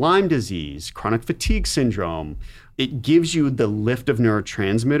disease, Lyme disease, chronic fatigue syndrome, it gives you the lift of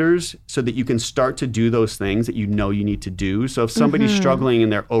neurotransmitters so that you can start to do those things that you need to do. So if somebody's struggling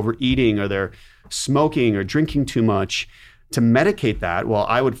and they're overeating or they're smoking or drinking too much, to medicate that,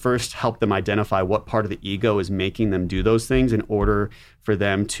 I would first help them identify what part of the ego is making them do those things in order for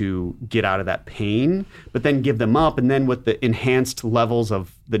them to get out of that pain, but then give them up. And then with the enhanced levels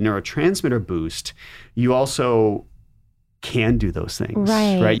of the neurotransmitter boost, you also can do those things,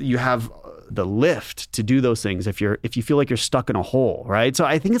 right? You have the lift to do those things if you feel like you're stuck in a hole, right? So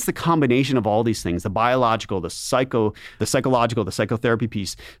I think it's the combination of all these things, the biological, the psychological, the psychotherapy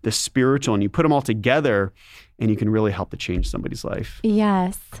piece, the spiritual, and you put them all together and you can really help to change somebody's life.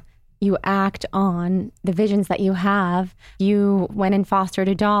 Yes. You act on the visions that you have. You went and fostered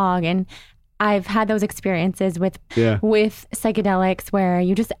a dog, and I've had those experiences with psychedelics where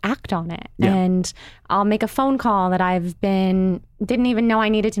you just act on it. Yeah. And I'll make a phone call that didn't even know I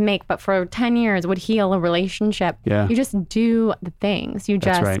needed to make, but for 10 years would heal a relationship. Yeah. You just do the things. You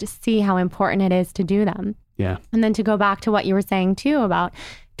just see how important it is to do them. Yeah. And then to go back to what you were saying too about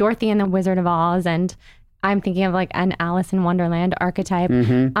Dorothy and the Wizard of Oz, and I'm thinking of like an Alice in Wonderland archetype.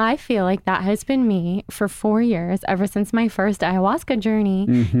 I feel like that has been me for 4 years, ever since my first ayahuasca journey.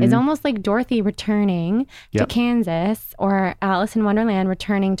 Is almost like Dorothy returning to Kansas, or Alice in Wonderland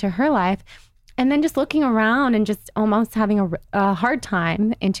returning to her life, and then just looking around and just almost having a hard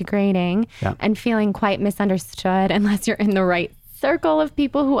time integrating and feeling quite misunderstood unless you're in the right circle of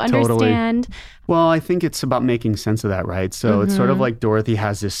people who understand. Well, I think it's about making sense of that, right? So it's sort of like Dorothy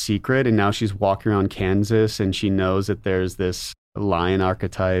has this secret, and now she's walking around Kansas and she knows that there's this lion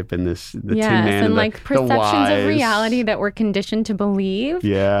archetype and the Tin Man, and like perceptions of reality that we're conditioned to believe.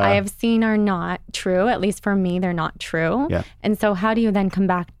 Yeah. I have seen are not true. At least for me, they're not true. Yeah. And so how do you then come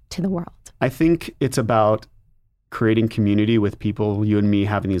back to the world? I think it's about creating community with people, you and me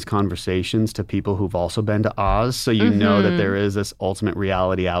having these conversations, to people who've also been to Oz. So you know that there is this ultimate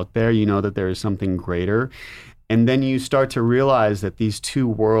reality out there. You know that there is something greater. And then you start to realize that these two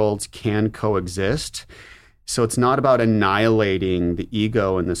worlds can coexist. So it's not about annihilating the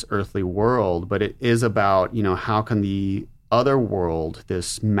ego in this earthly world, but it is about, how can the other world,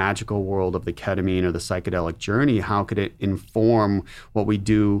 this magical world of the ketamine or the psychedelic journey, how could it inform what we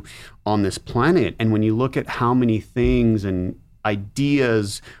do on this planet? And when you look at how many things and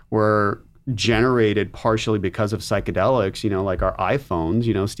ideas were generated partially because of psychedelics, like our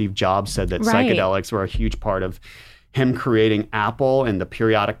iPhones, Steve Jobs said that psychedelics were a huge part of him creating Apple and the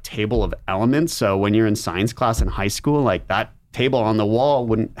periodic table of elements. So when you're in science class in high school, like that table on the wall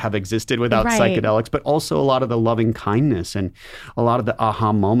wouldn't have existed without psychedelics, but also a lot of the loving kindness and a lot of the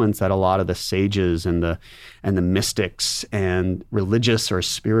aha moments that a lot of the sages and the mystics and religious or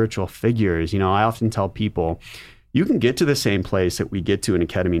spiritual figures, I often tell people, you can get to the same place that we get to in a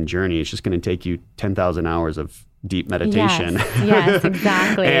ketamine journey. It's just going to take you 10,000 hours of deep meditation. Yes,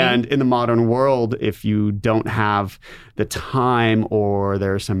 exactly. And in the modern world, if you don't have the time or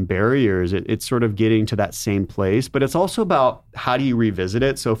there are some barriers, it's sort of getting to that same place. But it's also about how do you revisit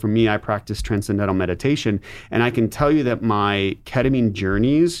it? So for me, I practice transcendental meditation, and I can tell you that my ketamine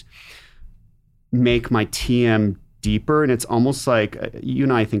journeys make my TM deeper. And it's almost like, you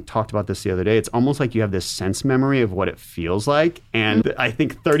and I think talked about this the other day, it's almost like you have this sense memory of what it feels like. And I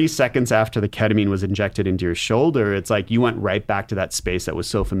think 30 seconds after the ketamine was injected into your shoulder, it's like you went right back to that space that was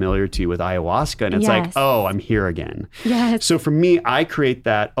so familiar to you with ayahuasca. And it's like, oh, I'm here again. Yes. So for me, I create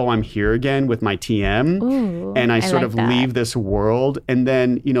that, oh, I'm here again with my TM. Ooh, and I sort of leave this world. And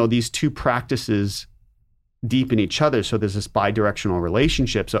then, you know, these two practices deepen each other. So there's this bi-directional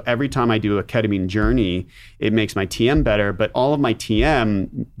relationship. So every time I do a ketamine journey, it makes my TM better, but all of my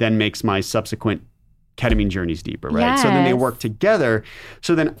TM then makes my subsequent ketamine journeys deeper, right? Yes. So then they work together.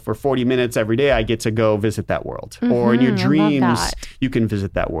 So then for 40 minutes every day, I get to go visit that world. Or in your dreams, you can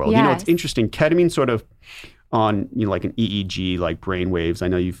visit that world. Yes. You know, it's interesting. Ketamine sort of on, you know, like an EEG, like brain waves. I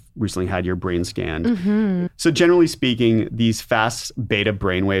know you've recently had your brain scanned. So generally speaking, these fast beta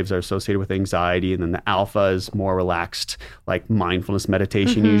brain waves are associated with anxiety, and then the alpha is more relaxed, like mindfulness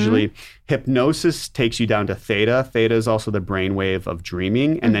meditation usually. Hypnosis takes you down to theta. Theta is also the brain wave of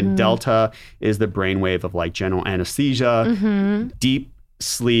dreaming, and then delta is the brain wave of like general anesthesia, deep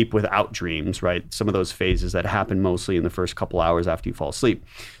sleep without dreams, right? Some of those phases that happen mostly in the first couple hours after you fall asleep.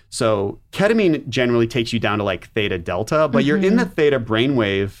 So ketamine generally takes you down to like theta delta, but you're in the theta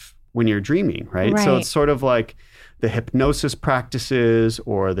brainwave when you're dreaming, right? So it's sort of like the hypnosis practices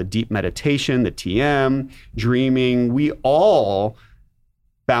or the deep meditation, the TM, dreaming. We all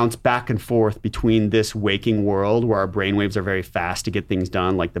bounce back and forth between this waking world where our brainwaves are very fast to get things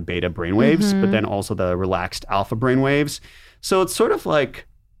done, like the beta brainwaves, but then also the relaxed alpha brainwaves. So it's sort of like,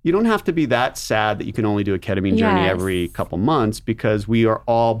 you don't have to be that sad that you can only do a ketamine journey every couple months, because we are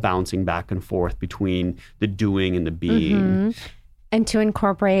all bouncing back and forth between the doing and the being. And to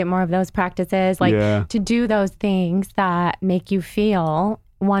incorporate more of those practices, like to do those things that make you feel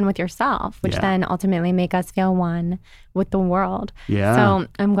one with yourself, which then ultimately make us feel one with the world. So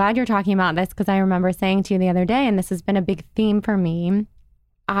I'm glad you're talking about this, because I remember saying to you the other day, and this has been a big theme for me,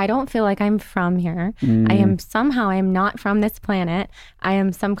 I don't feel like I'm from here. I am not from this planet. I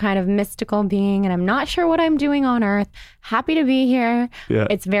am some kind of mystical being, and I'm not sure what I'm doing on Earth. Happy to be here.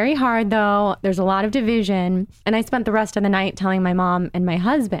 It's very hard though. There's a lot of division. And I spent the rest of the night telling my mom and my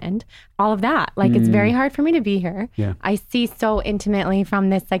husband all of that. Like, it's very hard for me to be here. I see so intimately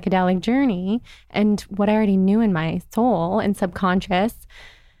from this psychedelic journey and what I already knew in my soul and subconscious.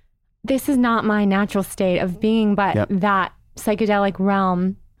 This is not my natural state of being, but that psychedelic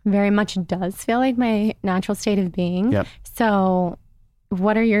realm very much does feel like my natural state of being. So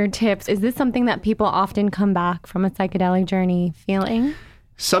what are your tips? Is this something that people often come back from a psychedelic journey feeling?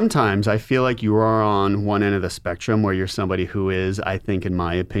 Sometimes I feel like you are on one end of the spectrum where you're somebody who is, I think, in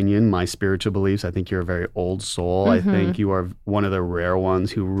my opinion, my spiritual beliefs, I think you're a very old soul. I think you are one of the rare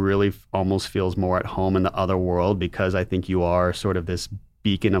ones who really almost feels more at home in the other world, because I think you are sort of this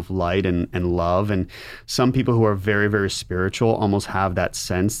beacon of light and love. And some people who are very, very spiritual almost have that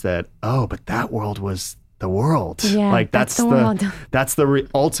sense that, oh, but that world was the world. Like that's the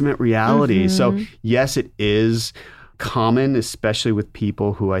ultimate reality. So yes, it is common, especially with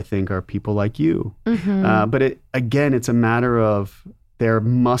people who I think are people like you. But it's a matter of, there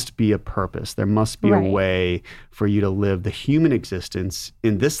must be a purpose. There must be a way for you to live the human existence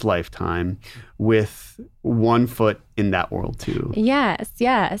in this lifetime with one foot in that world too.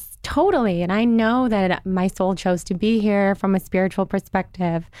 Yes, totally. And I know that my soul chose to be here from a spiritual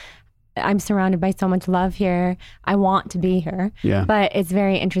perspective. I'm surrounded by so much love here. I want to be here. But it's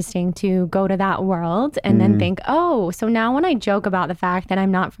very interesting to go to that world and then think, oh, so now when I joke about the fact that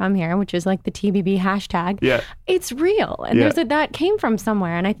I'm not from here, which is like the TBB hashtag, it's real. And that came from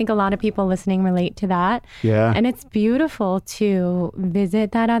somewhere. And I think a lot of people listening relate to that. And it's beautiful to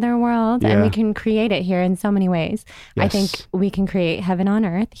visit that other world, and we can create it here in so many ways. I think we can create heaven on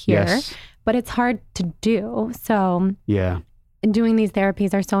earth here, but it's hard to do. So doing these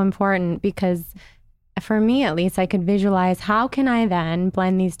therapies are so important, because for me, at least, I could visualize, how can I then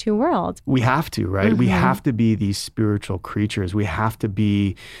blend these two worlds? We have to, right? We have to be these spiritual creatures. We have to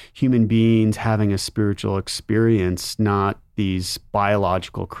be human beings having a spiritual experience, not these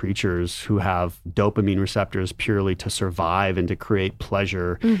biological creatures who have dopamine receptors purely to survive and to create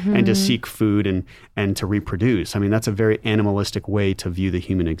pleasure and to seek food and to reproduce. I mean, that's a very animalistic way to view the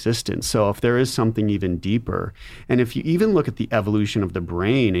human existence. So if there is something even deeper, and if you even look at the evolution of the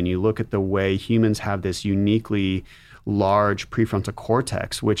brain and you look at the way humans have this uniquely large prefrontal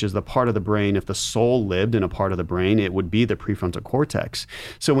cortex, which is the part of the brain, if the soul lived in a part of the brain, it would be the prefrontal cortex.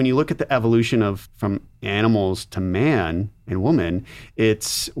 So when you look at the evolution from animals to man and woman,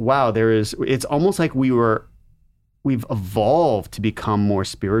 it's almost like we've evolved to become more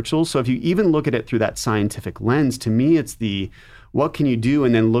spiritual. So if you even look at it through that scientific lens, to me, it's what can you do?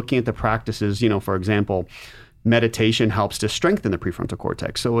 And then looking at the practices, for example, meditation helps to strengthen the prefrontal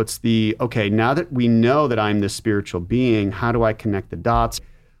cortex. So it's okay, now that we know that I'm this spiritual being, how do I connect the dots?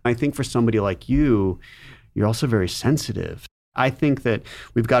 I think for somebody like you, you're also very sensitive. I think that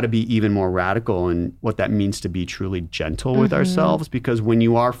we've got to be even more radical in what that means to be truly gentle with ourselves, because when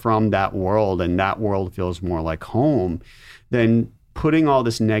you are from that world and that world feels more like home, then putting all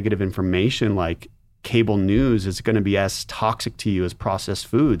this negative information like cable news is going to be as toxic to you as processed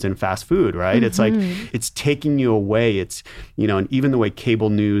foods and fast food, right? It's like, it's taking you away. It's, and even the way cable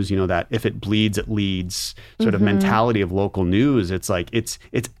news, that if it bleeds, it leads sort of mentality of local news. It's like, it's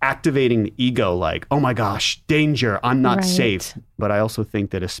activating the ego, like, oh my gosh, danger, I'm not safe. But I also think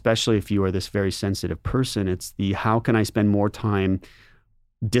that especially if you are this very sensitive person, it's how can I spend more time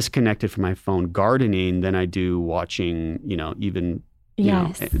disconnected from my phone gardening than I do watching, even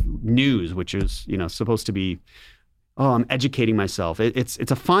news, which is, supposed to be, I'm educating myself.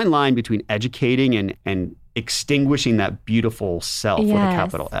 It's a fine line between educating and extinguishing that beautiful self with a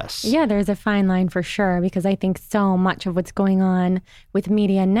capital S. Yeah, there's a fine line for sure, because I think so much of what's going on with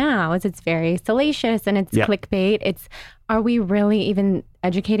media now is it's very salacious and it's clickbait. Are we really even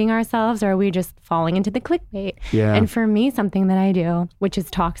educating ourselves, or are we just falling into the clickbait? Yeah. And for me, something that I do, which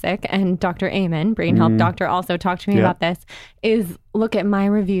is toxic, and Dr. Amen, brain health doctor, also talked to me about this, is look at my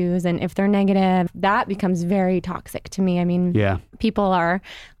reviews, and if they're negative, that becomes very toxic to me. I mean, people are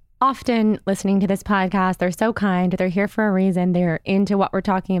often listening to this podcast. They're so kind. They're here for a reason. They're into what we're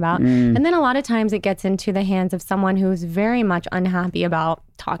talking about. And then a lot of times it gets into the hands of someone who's very much unhappy about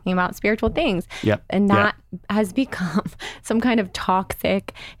talking about spiritual things. And that has become some kind of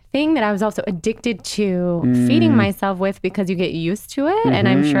toxic thing that I was also addicted to feeding myself with, because you get used to it. And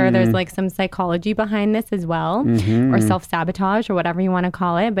I'm sure there's like some psychology behind this as well, or self-sabotage, or whatever you want to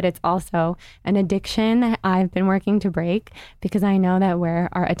call it. But it's also an addiction that I've been working to break, because I know that where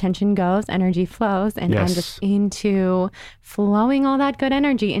our attention goes, energy flows. And I'm just into flowing all that good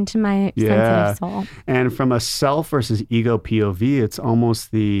energy into my sensitive soul. And from a self versus ego POV, it's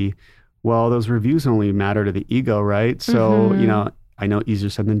almost those reviews only matter to the ego, right? So, I know easier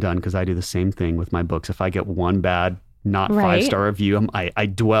said than done, because I do the same thing with my books. If I get one bad, not 5-star review, I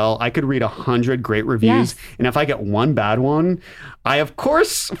dwell. I could read 100 great reviews, and if I get one bad one, I of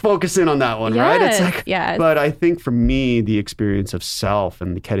course focus in on that one, right? It's like, but I think for me, the experience of self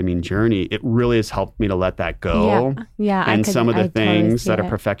and the ketamine journey, it really has helped me to let that go. And some of the things that are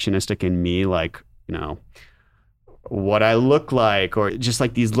perfectionistic in me, like, what I look like, or just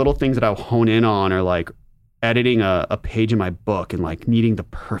like these little things that I'll hone in on, or like editing a page in my book and like needing the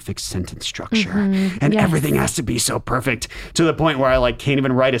perfect sentence structure, and everything has to be so perfect to the point where I like can't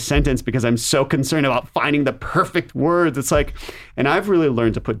even write a sentence because I'm so concerned about finding the perfect words. It's like, and I've really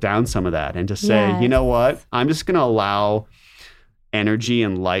learned to put down some of that and to say, you know what, I'm just going to allow energy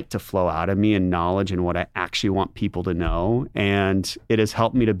and light to flow out of me, and knowledge and what I actually want people to know. And it has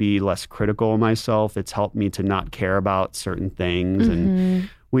helped me to be less critical of myself. It's helped me to not care about certain things. And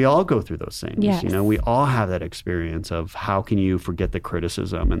we all go through those things. We all have that experience of how can you forget the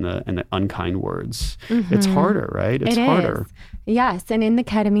criticism and the unkind words. It's harder, right? It's harder. Yes. And in the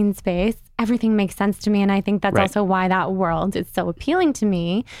ketamine space, everything makes sense to me. And I think that's also why that world is so appealing to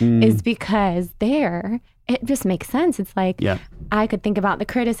me, is because it just makes sense. It's like, I could think about the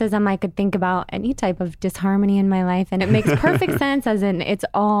criticism. I could think about any type of disharmony in my life. And it makes perfect sense, as in it's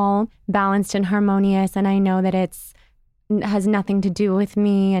all balanced and harmonious. And I know that has nothing to do with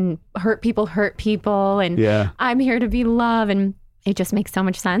me, and hurt people. And I'm here to be love. And it just makes so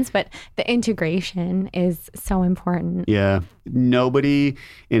much sense. But the integration is so important. Nobody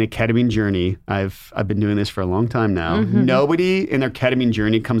in a ketamine journey, I've been doing this for a long time now. Nobody in their ketamine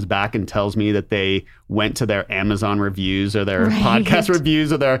journey comes back and tells me that they went to their Amazon reviews or their podcast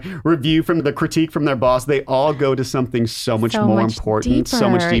reviews or their review from the critique from their boss. They all go to something so much more important, so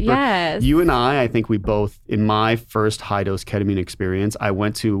much deeper. You and I think we both, in my first high dose ketamine experience, I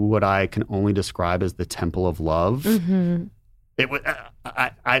went to what I can only describe as the temple of love. It was,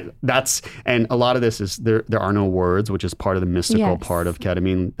 and a lot of this is there are no words, which is part of the mystical part of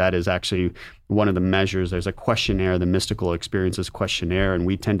ketamine. That is actually one of the measures. There's a questionnaire, the mystical experiences questionnaire, and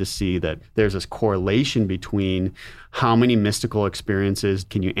we tend to see that there's this correlation between how many mystical experiences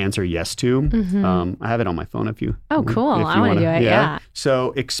can you answer yes to. I have it on my phone if you. Oh, cool. I want to do it. Yeah.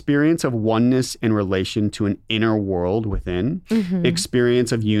 So experience of oneness in relation to an inner world within,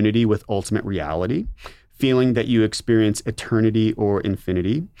 experience of unity with ultimate reality, feeling that you experience eternity or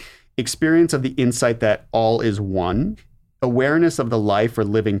infinity, experience of the insight that all is one, awareness of the life or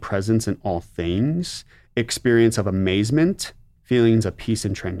living presence in all things, experience of amazement, feelings of peace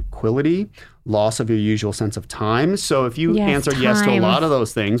and tranquility, loss of your usual sense of time. So if you answered yes to a lot of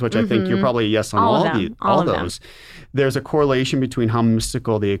those things, which I think you're probably a yes on all of those, there's a correlation between how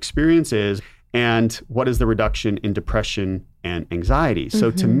mystical the experience is and what is the reduction in depression and anxiety.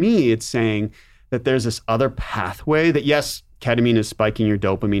 So to me, it's saying that there's this other pathway that, yes, ketamine is spiking your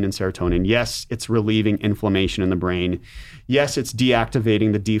dopamine and serotonin. Yes, it's relieving inflammation in the brain. Yes, it's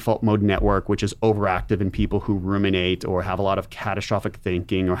deactivating the default mode network, which is overactive in people who ruminate or have a lot of catastrophic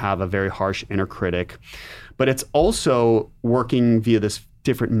thinking or have a very harsh inner critic. But it's also working via this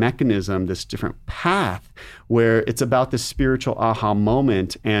different mechanism, this different path, where it's about this spiritual aha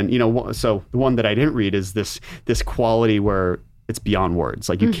moment. And, so the one that I didn't read is this quality where it's beyond words.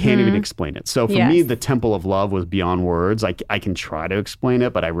 Like you can't even explain it. So for me, the temple of love was beyond words. Like I can try to explain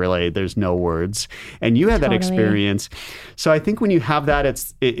it, but there's no words. And you had that experience. So I think when you have that,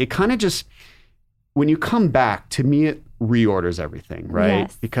 it kind of just, when you come back, to me, it reorders everything, right?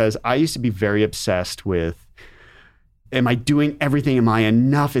 Yes. Because I used to be very obsessed with, am I doing everything? Am I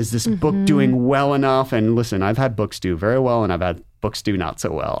enough? Is this book doing well enough? And listen, I've had books do very well and I've had books do not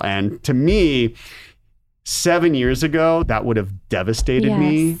so well. And to me, 7 years ago, that would have devastated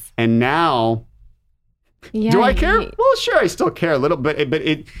me. And now, do I care? Well, sure, I still care a little bit. But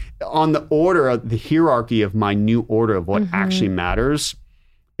it on the order of the hierarchy of my new order of what actually matters,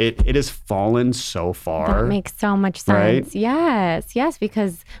 it has fallen so far. That makes so much sense. Right? Yes,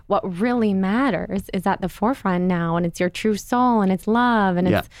 because what really matters is at the forefront now, and it's your true soul, and it's love, and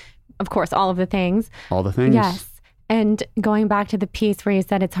it's, of course, all of the things. All the things. Yes. And going back to the piece where you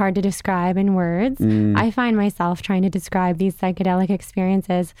said it's hard to describe in words, I find myself trying to describe these psychedelic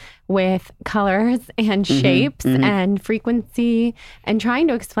experiences with colors and shapes and frequency, and trying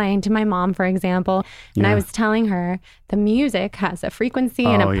to explain to my mom, for example, and I was telling her the music has a frequency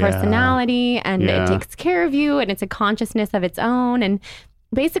and a personality, and it takes care of you, and it's a consciousness of its own. And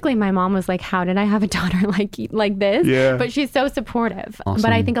basically, my mom was like, how did I have a daughter like this? Yeah. But she's so supportive. Awesome.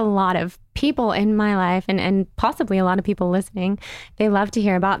 But I think a lot of people in my life, and possibly a lot of people listening, they love to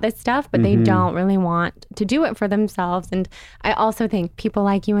hear about this stuff, but they don't really want to do it for themselves. And I also think people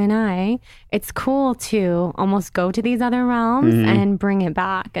like you and I, it's cool to almost go to these other realms and bring it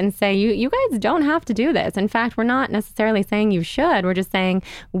back and say, you guys don't have to do this. In fact, we're not necessarily saying you should. We're just saying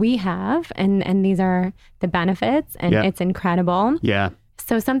we have, and these are the benefits, and it's incredible. Yeah.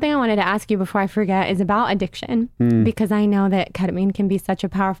 So something I wanted to ask you before I forget is about addiction, because I know that ketamine can be such a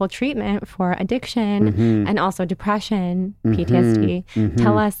powerful treatment for addiction and also depression, PTSD.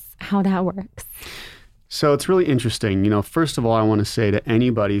 Tell us how that works. So it's really interesting. First of all, I want to say to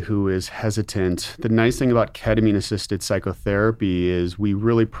anybody who is hesitant, the nice thing about ketamine-assisted psychotherapy is we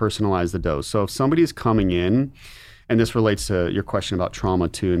really personalize the dose. So if somebody's coming in, and this relates to your question about trauma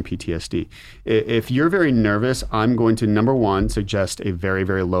too and PTSD. If you're very nervous, I'm going to, number one, suggest a very,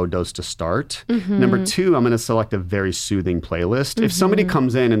 very low dose to start. Number two, I'm going to select a very soothing playlist. If somebody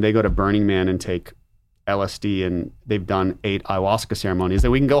comes in and they go to Burning Man and take LSD and they've done 8 ayahuasca ceremonies,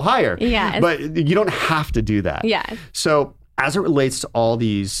 then we can go higher. Yes. But you don't have to do that. Yes. So as it relates to all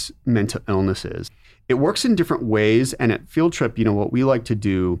these mental illnesses, it works in different ways. And at Field Trip, what we like to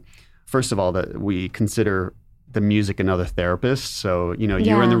do, first of all, that we consider the music another therapist. So, you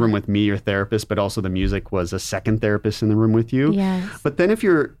were in the room with me, your therapist, but also the music was a second therapist in the room with you. Yes. But then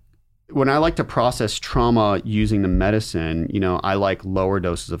when I like to process trauma using the medicine, I like lower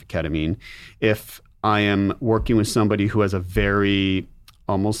doses of ketamine. If I am working with somebody who has a very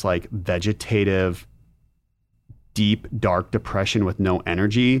almost like vegetative, deep, dark depression with no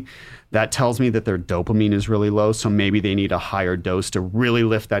energy, that tells me that their dopamine is really low. So maybe they need a higher dose to really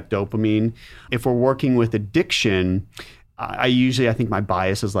lift that dopamine. If we're working with addiction, I think my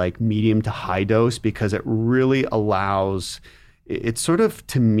bias is like medium to high dose, because it really allows, it's sort of,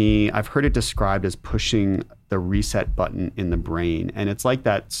 to me, I've heard it described as pushing the reset button in the brain. And it's like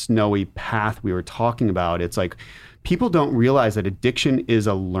that snowy path we were talking about. It's like, people don't realize that addiction is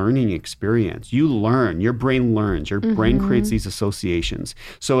a learning experience. You learn, your brain learns, your brain creates these associations.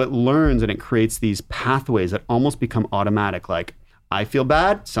 So it learns and it creates these pathways that almost become automatic. Like, I feel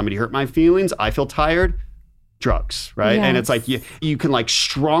bad, somebody hurt my feelings, I feel tired, drugs, right? Yes. And it's like you can like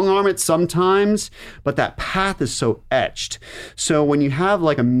strong arm it sometimes, but that path is so etched. So when you have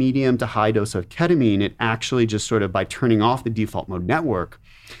like a medium to high dose of ketamine, it actually just sort of, by turning off the default mode network,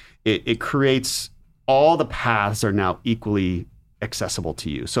 it creates all the paths are now equally accessible to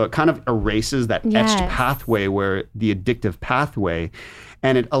you. So it kind of erases that etched pathway, where the addictive pathway,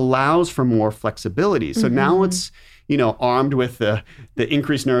 and it allows for more flexibility. So now it's, armed with the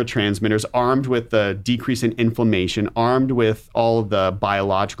increased neurotransmitters, armed with the decrease in inflammation, armed with all of the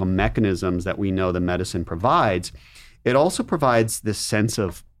biological mechanisms that we know the medicine provides. it also provides this sense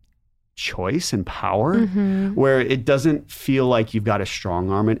of choice and power where it doesn't feel like you've got to strong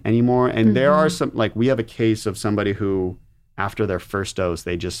arm it anymore. And there are some, like we have a case of somebody who after their first dose,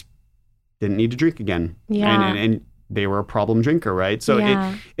 they just didn't need to drink again. Yeah. And they were a problem drinker, right? So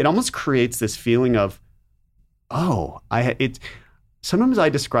it almost creates this feeling of, sometimes I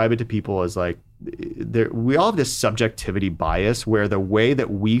describe it to people as like, we all have this subjectivity bias where the way that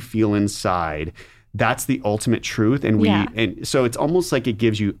we feel inside, that's the ultimate truth. And so it's almost like it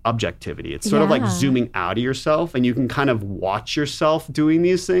gives you objectivity. It's sort of like zooming out of yourself, and you can kind of watch yourself doing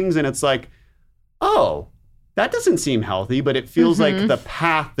these things. And it's like, oh, that doesn't seem healthy, but it feels like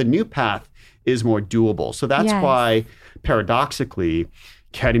the new path is more doable. So that's why paradoxically,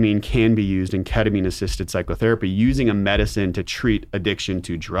 ketamine can be used in ketamine-assisted psychotherapy, using a medicine to treat addiction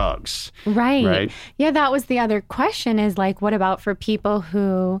to drugs. Right. Yeah, that was the other question is like, what about for people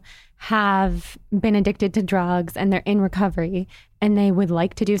who have been addicted to drugs and they're in recovery and they would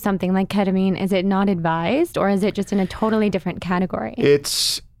like to do something like ketamine? Is it not advised, or is it just in a totally different category?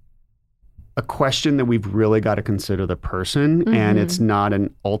 It's a question that we've really got to consider the person, and it's not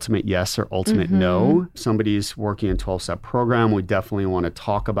an ultimate yes or ultimate no. Somebody's working a 12-step program, we definitely want to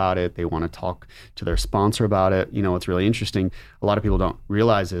talk about it. They want to talk to their sponsor about it. You know, it's really interesting. A lot of people don't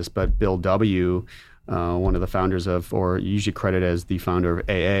realize this, but Bill W., one of the founders of, or usually credited as the founder of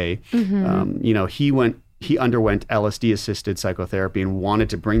AA, he underwent LSD-assisted psychotherapy and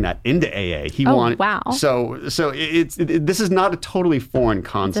wanted to bring that into AA. Wow. So this is not a totally foreign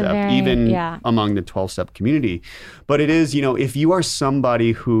concept, among the 12-step community. But it is, if you are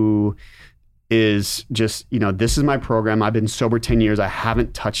somebody who is just, this is my program. I've been sober 10 years. I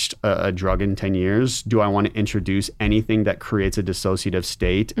haven't touched a drug in 10 years. Do I want to introduce anything that creates a dissociative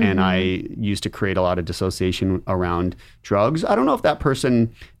state? And I used to create a lot of dissociation around drugs. I don't know if that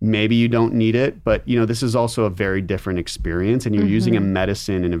person, maybe you don't need it, but this is also a very different experience, and you're using a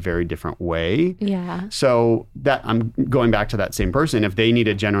medicine in a very different way. Yeah. So that I'm going back to that same person. If they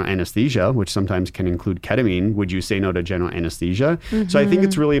needed general anesthesia, which sometimes can include ketamine, would you say no to general anesthesia? So I think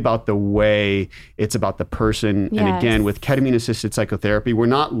it's really about the way, it's about the person. Yes. And again, with ketamine-assisted psychotherapy, we're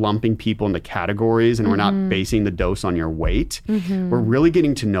not lumping people into categories, and we're not basing the dose on your weight. We're really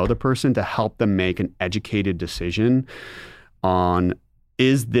getting to know the person to help them make an educated decision on,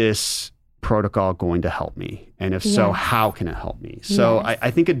 is this protocol going to help me? And if so, how can it help me? So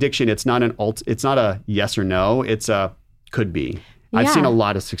I think addiction, it's not a yes or no, it's a could be. I've seen a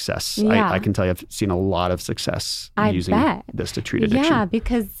lot of success. I can tell you I've seen a lot of success using this to treat addiction. Yeah,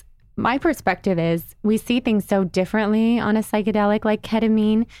 because my perspective is we see things so differently on a psychedelic like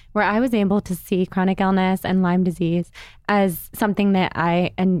ketamine, where I was able to see chronic illness and Lyme disease as something that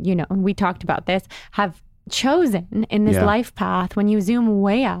we talked about this, have chosen in this life path when you zoom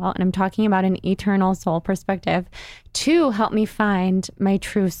way out, and I'm talking about an eternal soul perspective, to help me find my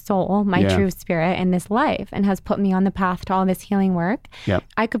true soul, my true spirit in this life, and has put me on the path to all this healing work.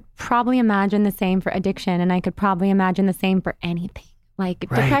 I could probably imagine the same for addiction, and I could probably imagine the same for anything. Like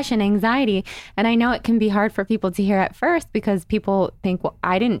depression, anxiety. And I know it can be hard for people to hear at first, because people think, well,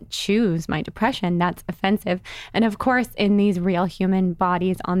 I didn't choose my depression. That's offensive. And of course, in these real human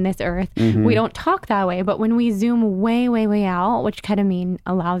bodies on this earth, we don't talk that way. But when we zoom way, way, way out, which ketamine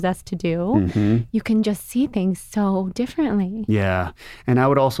allows us to do, you can just see things so differently. Yeah. And I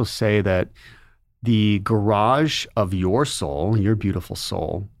would also say that the garage of your soul, your beautiful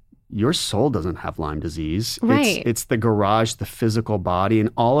soul, your soul doesn't have Lyme disease. Right. It's the garage, the physical body, and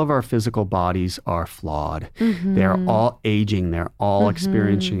all of our physical bodies are flawed. They're all aging. They're all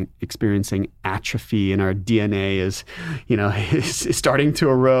experiencing atrophy, and our DNA is starting to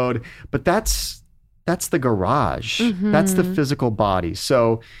erode. But that's the garage. That's the physical body.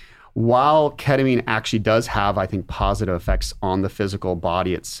 So while ketamine actually does have, I think, positive effects on the physical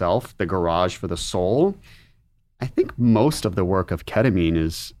body itself, the garage for the soul, I think most of the work of ketamine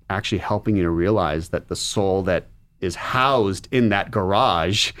is actually helping you to realize that the soul that is housed in that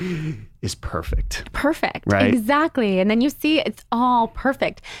garage is perfect. Perfect. Right? Exactly. And then you see it's all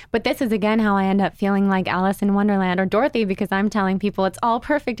perfect. But this is, again, how I end up feeling like Alice in Wonderland or Dorothy, because I'm telling people it's all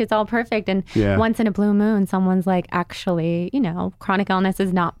perfect. It's all perfect. And once in a blue moon, someone's like, actually, chronic illness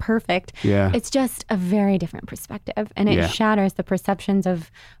is not perfect. It's just a very different perspective. And it shatters the perceptions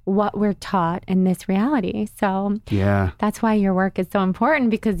of what we're taught in this reality. So that's why your work is so important,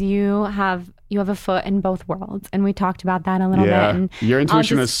 because you have a foot in both worlds. And we talked about that a little bit. And your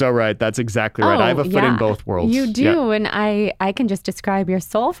intuition is so right. That's exactly right. I have a foot in both worlds. You do. And I can just describe your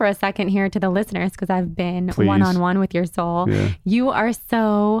soul for a second here to the listeners, because I've been one-on-one with your soul. You are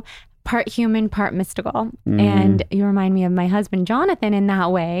so part human, part mystical. And you remind me of my husband, Jonathan, in that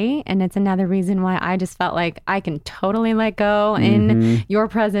way. And it's another reason why I just felt like I can totally let go in your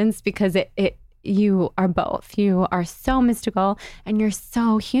presence, because you are both. You are so mystical and you're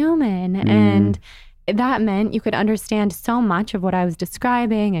so human. And that meant you could understand so much of what I was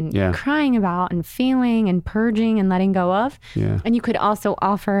describing and crying about and feeling and purging and letting go of. And you could also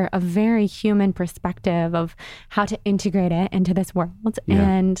offer a very human perspective of how to integrate it into this world.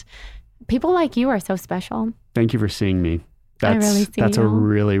 And people like you are so special. Thank you for seeing me. That's a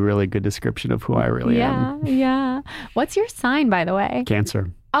really, really good description of who I really am. Yeah. What's your sign, by the way?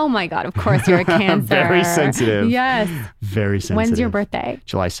 Cancer. Oh my God, of course you're a Cancer. Very sensitive. Yes. Very sensitive. When's your birthday?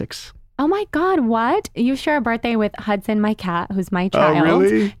 July 6th. Oh my God, what? You share a birthday with Hudson, my cat, who's my child. Oh,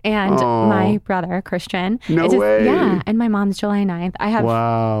 really? And my brother, Christian. No way. Yeah, and my mom's July 9th. I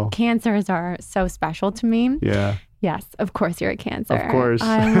have Cancers are so special to me. Yeah. Yes, of course you're a Cancer. Of course.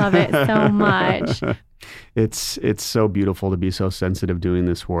 I love it so much. It's so beautiful to be so sensitive doing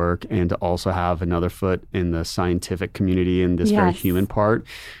this work, and to also have another foot in the scientific community in this very human part,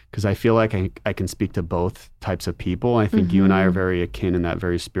 because I feel like I can speak to both types of people. I think you and I are very akin in that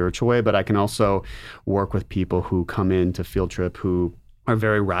very spiritual way, but I can also work with people who come in to field trip who are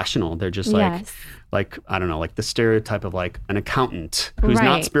very rational. They're just like, I don't know, like the stereotype of like an accountant who's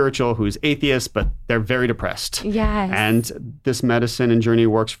not spiritual, who's atheist, but they're very depressed. Yes. And this medicine and journey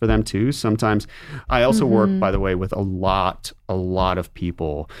works for them too. Sometimes I also work, by the way, with a lot of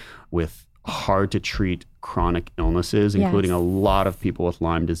people with hard to treat chronic illnesses, including a lot of people with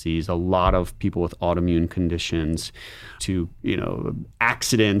Lyme disease, a lot of people with autoimmune conditions, to,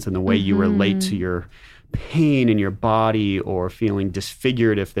 accidents and the way you relate to your pain in your body, or feeling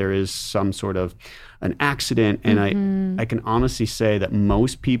disfigured if there is some sort of an accident. And I can honestly say that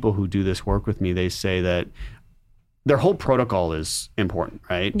most people who do this work with me, they say that their whole protocol is important,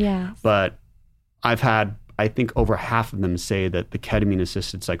 right? Yeah. But I've had, I think, over half of them say that the ketamine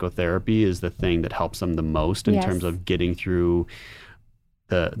assisted psychotherapy is the thing that helps them the most in terms of getting through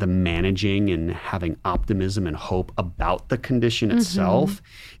the managing and having optimism and hope about the condition itself.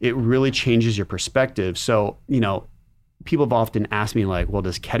 It really changes your perspective. So, people have often asked me like, well,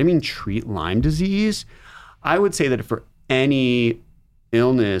 does ketamine treat Lyme disease? I would say that for any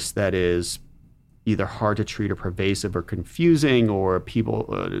illness that is either hard to treat or pervasive or confusing, or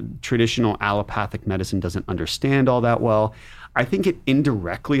traditional allopathic medicine doesn't understand all that well, I think it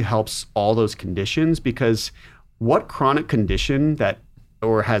indirectly helps all those conditions, because what chronic condition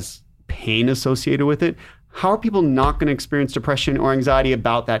or has pain associated with it, how are people not going to experience depression or anxiety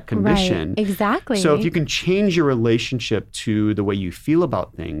about that condition? Right, exactly. So if you can change your relationship to the way you feel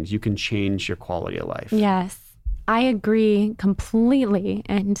about things, you can change your quality of life. Yes, I agree completely.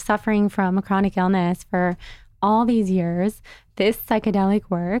 And suffering from a chronic illness for all these years, this psychedelic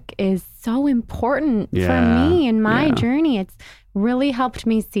work is so important for me in my journey. It's really helped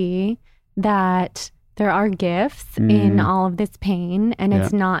me see that there are gifts in all of this pain, and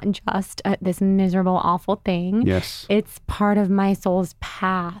it's not just this miserable, awful thing. Yes. It's part of my soul's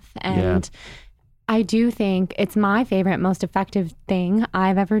path. And I do think it's my favorite, most effective thing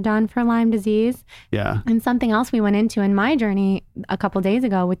I've ever done for Lyme disease. Yeah. And something else we went into in my journey a couple days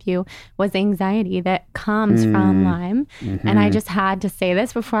ago with you was anxiety that comes from Lyme. And I just had to say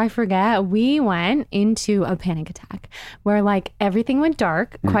this before I forget. We went into a panic attack where like everything went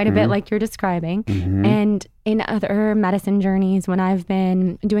dark, quite a bit like you're describing. And in other medicine journeys, when I've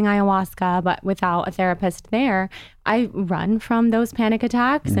been doing ayahuasca, but without a therapist there, I run from those panic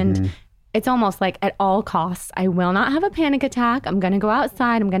attacks. And it's almost like at all costs, I will not have a panic attack. I'm going to go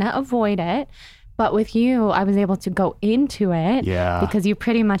outside. I'm going to avoid it. But with you, I was able to go into it because you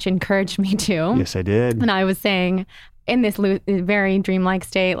pretty much encouraged me to. Yes, I did. And I was saying in this very dreamlike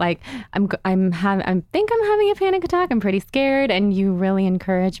state, like I think I'm having a panic attack. I'm pretty scared. And you really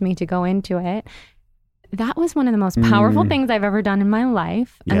encouraged me to go into it. That was one of the most powerful things I've ever done in my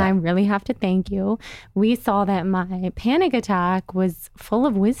life. And I really have to thank you. We saw that my panic attack was full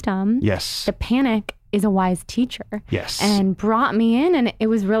of wisdom. Yes. The panic is a wise teacher. Yes. And brought me in. And it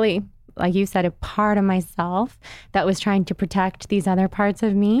was really, like you said, a part of myself that was trying to protect these other parts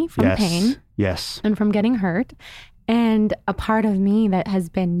of me from pain. Yes. And from getting hurt. And a part of me that has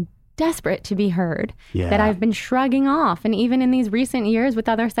been desperate to be heard, that I've been shrugging off. And even in these recent years with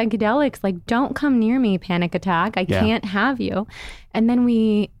other psychedelics, like, don't come near me, panic attack. I can't have you. And then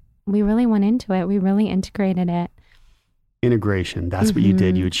we really went into it. We really integrated it. Integration. That's what you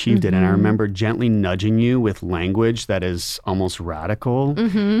did. You achieved it. And I remember gently nudging you with language that is almost radical.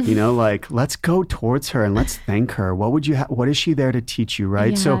 Like, let's go towards her and let's thank her. What is she there to teach you,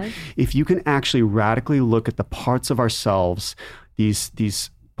 right? So if you can actually radically look at the parts of ourselves, these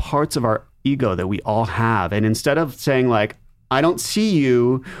parts of our ego that we all have. And instead of saying like, I don't see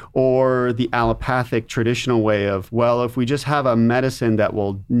you, or the allopathic traditional way of, well, if we just have a medicine that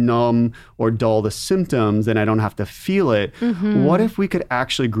will numb or dull the symptoms, then I don't have to feel it. What if we could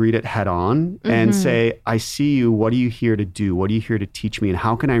actually greet it head on and say, I see you. What are you here to do? What are you here to teach me? And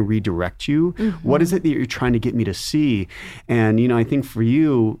how can I redirect you? What is it that you're trying to get me to see? And, you know, I think for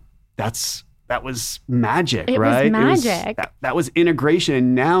you, that was magic, right? It was magic. That was integration.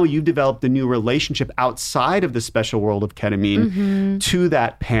 And now you've developed a new relationship outside of the special world of ketamine to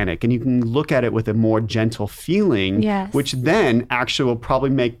that panic. And you can look at it with a more gentle feeling, which then actually will probably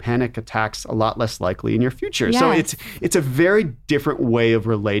make panic attacks a lot less likely in your future. Yes. So it's a very different way of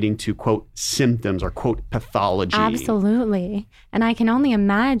relating to, quote, symptoms or, quote, pathology. Absolutely. And I can only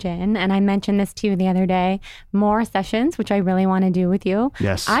imagine, and I mentioned this to you the other day, more sessions, which I really want to do with you.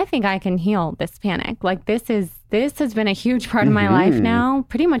 Yes. I think I can heal this panic. Like this has been a huge part of my life now.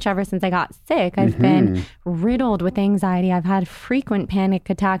 Pretty much ever since I got sick, I've been riddled with anxiety. I've had frequent panic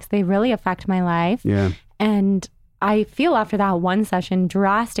attacks. They really affect my life. Yeah. And I feel after that one session,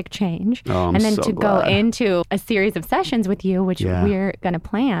 drastic change. I'm and then so to glad. go into a series of sessions with you, which we're going to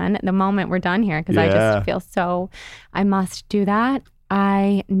plan the moment we're done here, because I just feel so, I must do that.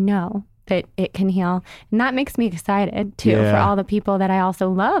 I know that it can heal. And that makes me excited too for all the people that I also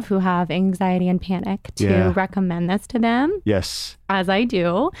love who have anxiety and panic to recommend this to them. Yes. As I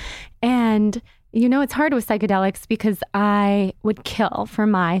do. And you know, it's hard with psychedelics because I would kill for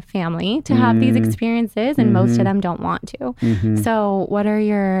my family to have these experiences, and most of them don't want to. So what are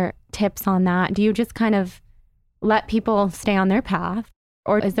your tips on that? Do you just kind of let people stay on their path?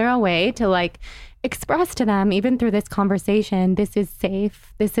 Or is there a way to like express to them, even through this conversation, this is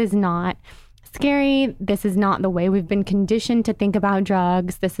safe, this is not scary, this is not the way we've been conditioned to think about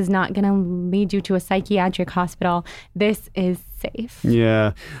drugs, this is not going to lead you to a psychiatric hospital, this is safe?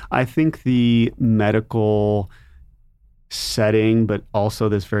 Yeah, I think the medical setting, but also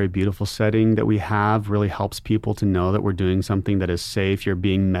this very beautiful setting that we have really helps people to know that we're doing something that is safe. You're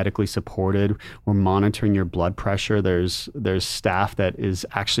being medically supported. We're monitoring your blood pressure. There's staff that is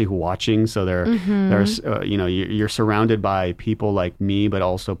actually watching. So there's you're surrounded by people like me, but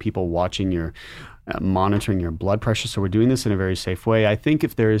also people watching your monitoring your blood pressure. So we're doing this in a very safe way. I think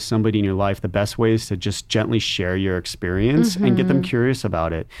if there is somebody in your life, the best way is to just gently share your experience and get them curious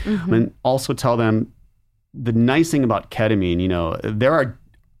about it. And also tell them, the nice thing about ketamine, you know, there are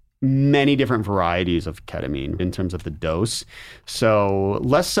many different varieties of ketamine in terms of the dose. So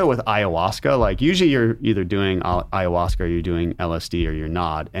less so with ayahuasca. Like usually you're either doing ayahuasca or you're doing LSD or you're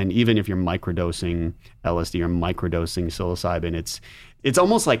not. And even if you're microdosing LSD or microdosing psilocybin, it's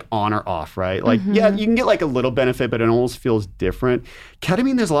almost like on or off, right? Like, yeah, you can get like a little benefit, but it almost feels different.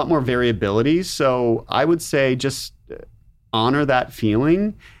 Ketamine, there's a lot more variability. So I would say just honor that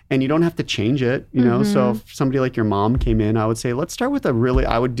feeling. And you don't have to change it, you know? So if somebody like your mom came in, I would say, let's start with I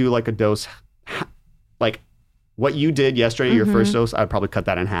would do like a dose, like what you did yesterday, your first dose, I'd probably cut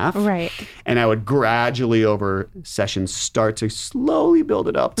that in half. Right. And I would gradually over sessions start to slowly build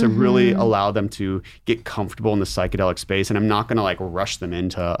it up to really allow them to get comfortable in the psychedelic space. And I'm not going to like rush them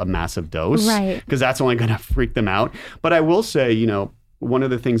into a massive dose. Right. Because that's only going to freak them out. But I will say, you know, one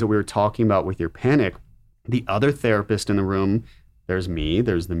of the things that we were talking about with your panic, the other therapist in the room, there's me,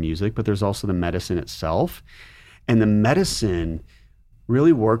 there's the music, but there's also the medicine itself. And the medicine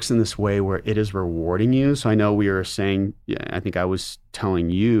really works in this way where it is rewarding you. So I know we were saying, I think I was telling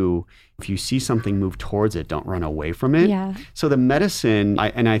you, if you see something, move towards it, don't run away from it. Yeah. So the medicine,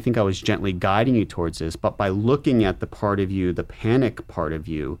 I think I was gently guiding you towards this, but by looking at the part of you, the panic part of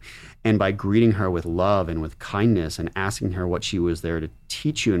you, and by greeting her with love and with kindness and asking her what she was there to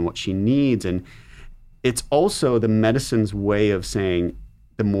teach you and what she needs. And it's also the medicine's way of saying,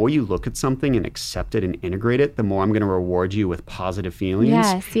 the more you look at something and accept it and integrate it, the more I'm going to reward you with positive feelings.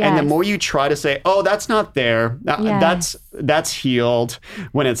 Yes. And the more you try to say, oh, that's not there, that's healed,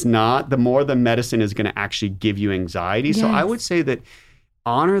 when it's not, the more the medicine is going to actually give you anxiety. Yes. So I would say that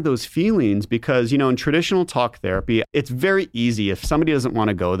honor those feelings because, you know, in traditional talk therapy, it's very easy. If somebody doesn't want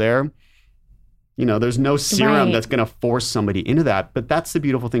to go there, you know, there's no serum that's going to force somebody into that. But that's the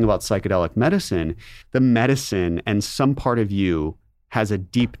beautiful thing about psychedelic medicine. The medicine and some part of you has a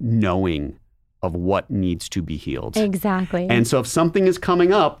deep knowing of what needs to be healed. Exactly. And so if something is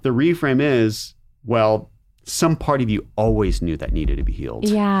coming up, the reframe is, well, some part of you always knew that needed to be healed.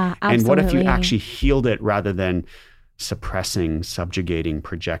 Yeah, absolutely. And what if you actually healed it rather than suppressing, subjugating,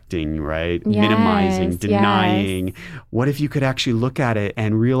 projecting, right? Yes, minimizing, denying. What if you could actually look at it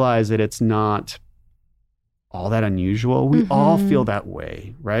and realize that it's not all that unusual. We all feel that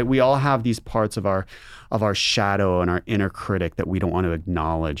way, right? We all have these parts of our shadow and our inner critic that we don't want to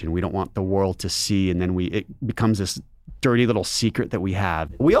acknowledge and we don't want the world to see. And then it becomes this dirty little secret that we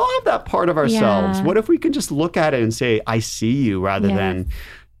have. We all have that part of ourselves. Yeah. What if we can just look at it and say, I see you, rather than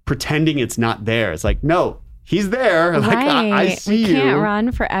pretending it's not there? It's like, no, he's there. Like, right. I see you. We can't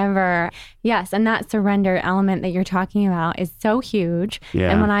run forever. Yes. And that surrender element that you're talking about is so huge.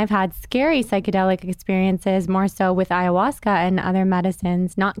 Yeah. And when I've had scary psychedelic experiences, more so with ayahuasca and other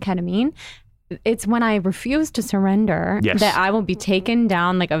medicines, not ketamine, it's when I refuse to surrender that I will be taken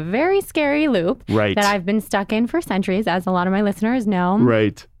down like a very scary loop that I've been stuck in for centuries, as a lot of my listeners know.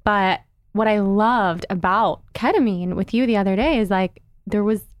 Right. But what I loved about ketamine with you the other day is like, there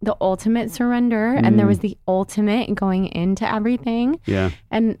was the ultimate surrender and there was the ultimate going into everything. Yeah.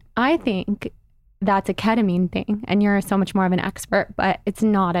 And I think that's a ketamine thing. And you're so much more of an expert, but it's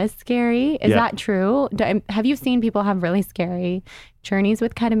not as scary. Is that true? Have you seen people have really scary journeys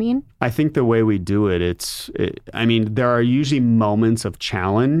with ketamine? I think the way we do it, I mean, there are usually moments of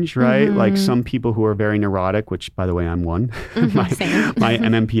challenge, right? Like some people who are very neurotic, which by the way, I'm one. My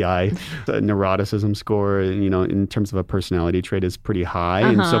MMPI, the neuroticism score, in terms of a personality trait is pretty high.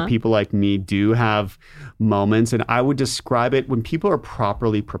 And so people like me do have moments, and I would describe it when people are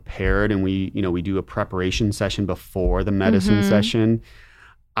properly prepared and we do a preparation session before the medicine session.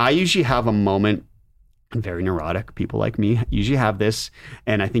 I usually have a moment. Very neurotic people like me usually have this,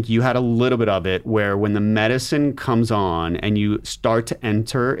 and I think you had a little bit of it, where when the medicine comes on and you start to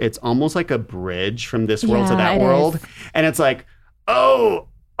enter, it's almost like a bridge from this world to that world. And it's like, oh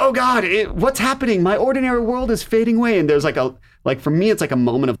God, what's happening? My ordinary world is fading away. And there's for me, it's like a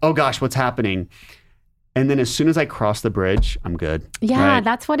moment of, oh gosh, what's happening? And then as soon as I cross the bridge, I'm good. Yeah, right?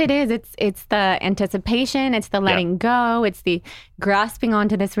 That's what it is. It's the anticipation. It's the letting go. It's the grasping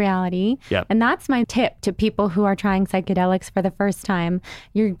onto this reality. Yep. And that's my tip to people who are trying psychedelics for the first time.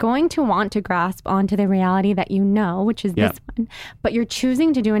 You're going to want to grasp onto the reality that you know, which is this one. But you're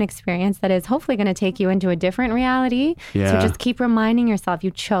choosing to do an experience that is hopefully going to take you into a different reality. Yeah. So just keep reminding yourself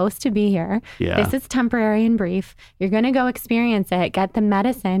you chose to be here. Yeah. This is temporary and brief. You're going to go experience it, get the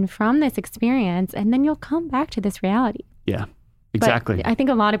medicine from this experience, and then you'll come back to this reality. Yeah, exactly. But I think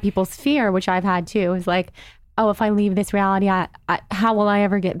a lot of people's fear, which I've had too, is like, oh, if I leave this reality, how will I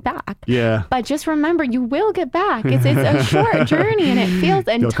ever get back? Yeah. But just remember, you will get back. It's a short journey, and it feels,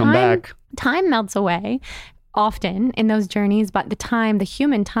 and You'll come back. Time melts away often in those journeys, but the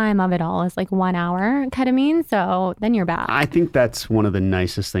human time of it all is like 1 hour ketamine. So then you're back. I think that's one of the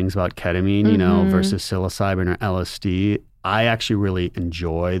nicest things about ketamine, versus psilocybin or LSD. I actually really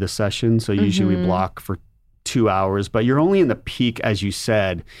enjoy the session. So usually we block for 2 hours, but you're only in the peak, as you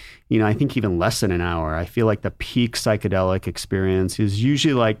said, I think even less than an hour. I feel like the peak psychedelic experience is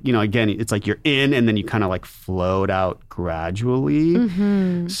usually like, again, it's like you're in and then you kind of like float out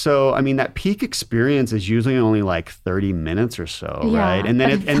gradually. So, I mean, that peak experience is usually only like 30 minutes or so, right? And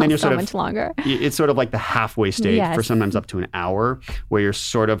then you're so much longer. It's sort of like the halfway stage for sometimes up to an hour, where you're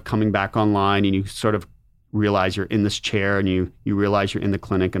sort of coming back online and you sort of realize you're in this chair and you realize you're in the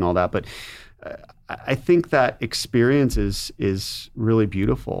clinic and all that. But I think that experience is really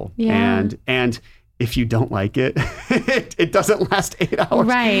beautiful. Yeah. And if you don't like it, it doesn't last 8 hours.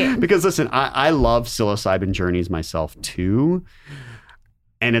 Right. Because listen, I love psilocybin journeys myself too.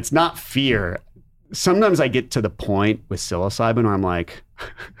 And it's not fear. Sometimes I get to the point with psilocybin where I'm like,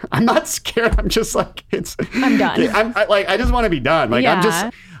 I'm not scared. I'm just like, I'm done. I just want to be done. Like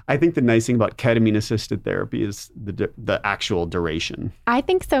I think the nice thing about ketamine-assisted therapy is the actual duration. I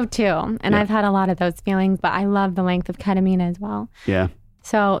think so too. And I've had a lot of those feelings, but I love the length of ketamine as well. Yeah.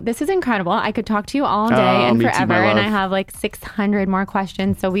 So this is incredible. I could talk to you all day and forever. And I have like 600 more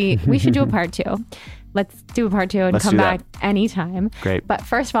questions. So we should do a part 2. Let's do a part 2 and come back anytime. Great. But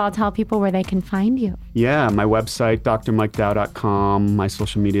first of all, tell people where they can find you. Yeah, my website, drmikedow.com. My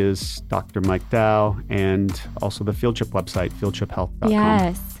social media is Dr. Mike Dow, and also the Field Trip website, fieldtriphealth.com.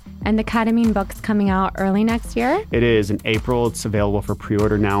 Yes. And the ketamine book's coming out early next year? It is in April. It's available for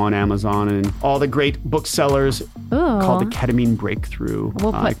pre-order now on Amazon and all the great booksellers. Called The Ketamine Breakthrough.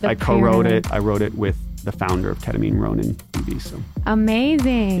 We'll put I co-wrote it. I wrote it with the founder of Ketamine, Ronan Beebe. So.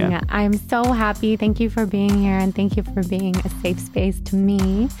 Amazing. Yeah. I'm so happy. Thank you for being here, and thank you for being a safe space to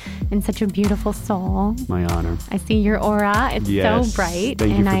me and such a beautiful soul. My honor. I see your aura. It's so bright.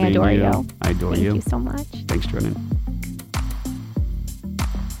 Thank you for I being adore you. you. I adore you. Thank you so much. Thanks, Jordan.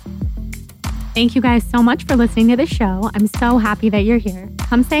 Thank you guys so much for listening to the show. I'm so happy that you're here.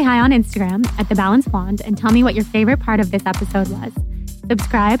 Come say hi on Instagram at The Balanced Blonde and tell me what your favorite part of this episode was.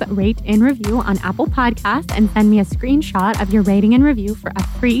 Subscribe, rate, and review on Apple Podcasts and send me a screenshot of your rating and review for a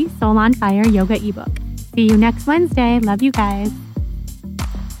free Soul on Fire yoga ebook. See you next Wednesday. Love you guys.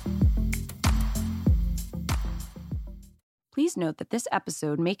 Please note that this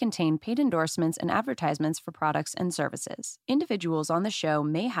episode may contain paid endorsements and advertisements for products and services. Individuals on the show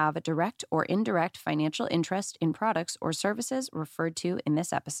may have a direct or indirect financial interest in products or services referred to in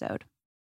this episode.